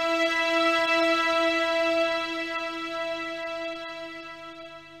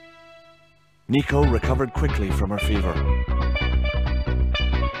 Nico recovered quickly from her fever.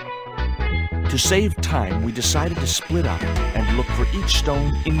 To save time, we decided to split up and look for each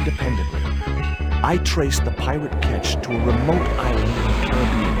stone independently. I traced the pirate Ketch to a remote island in the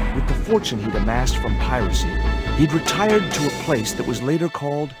Caribbean. With the fortune he'd amassed from piracy, he'd retired to a place that was later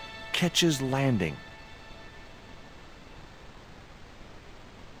called Ketch's Landing.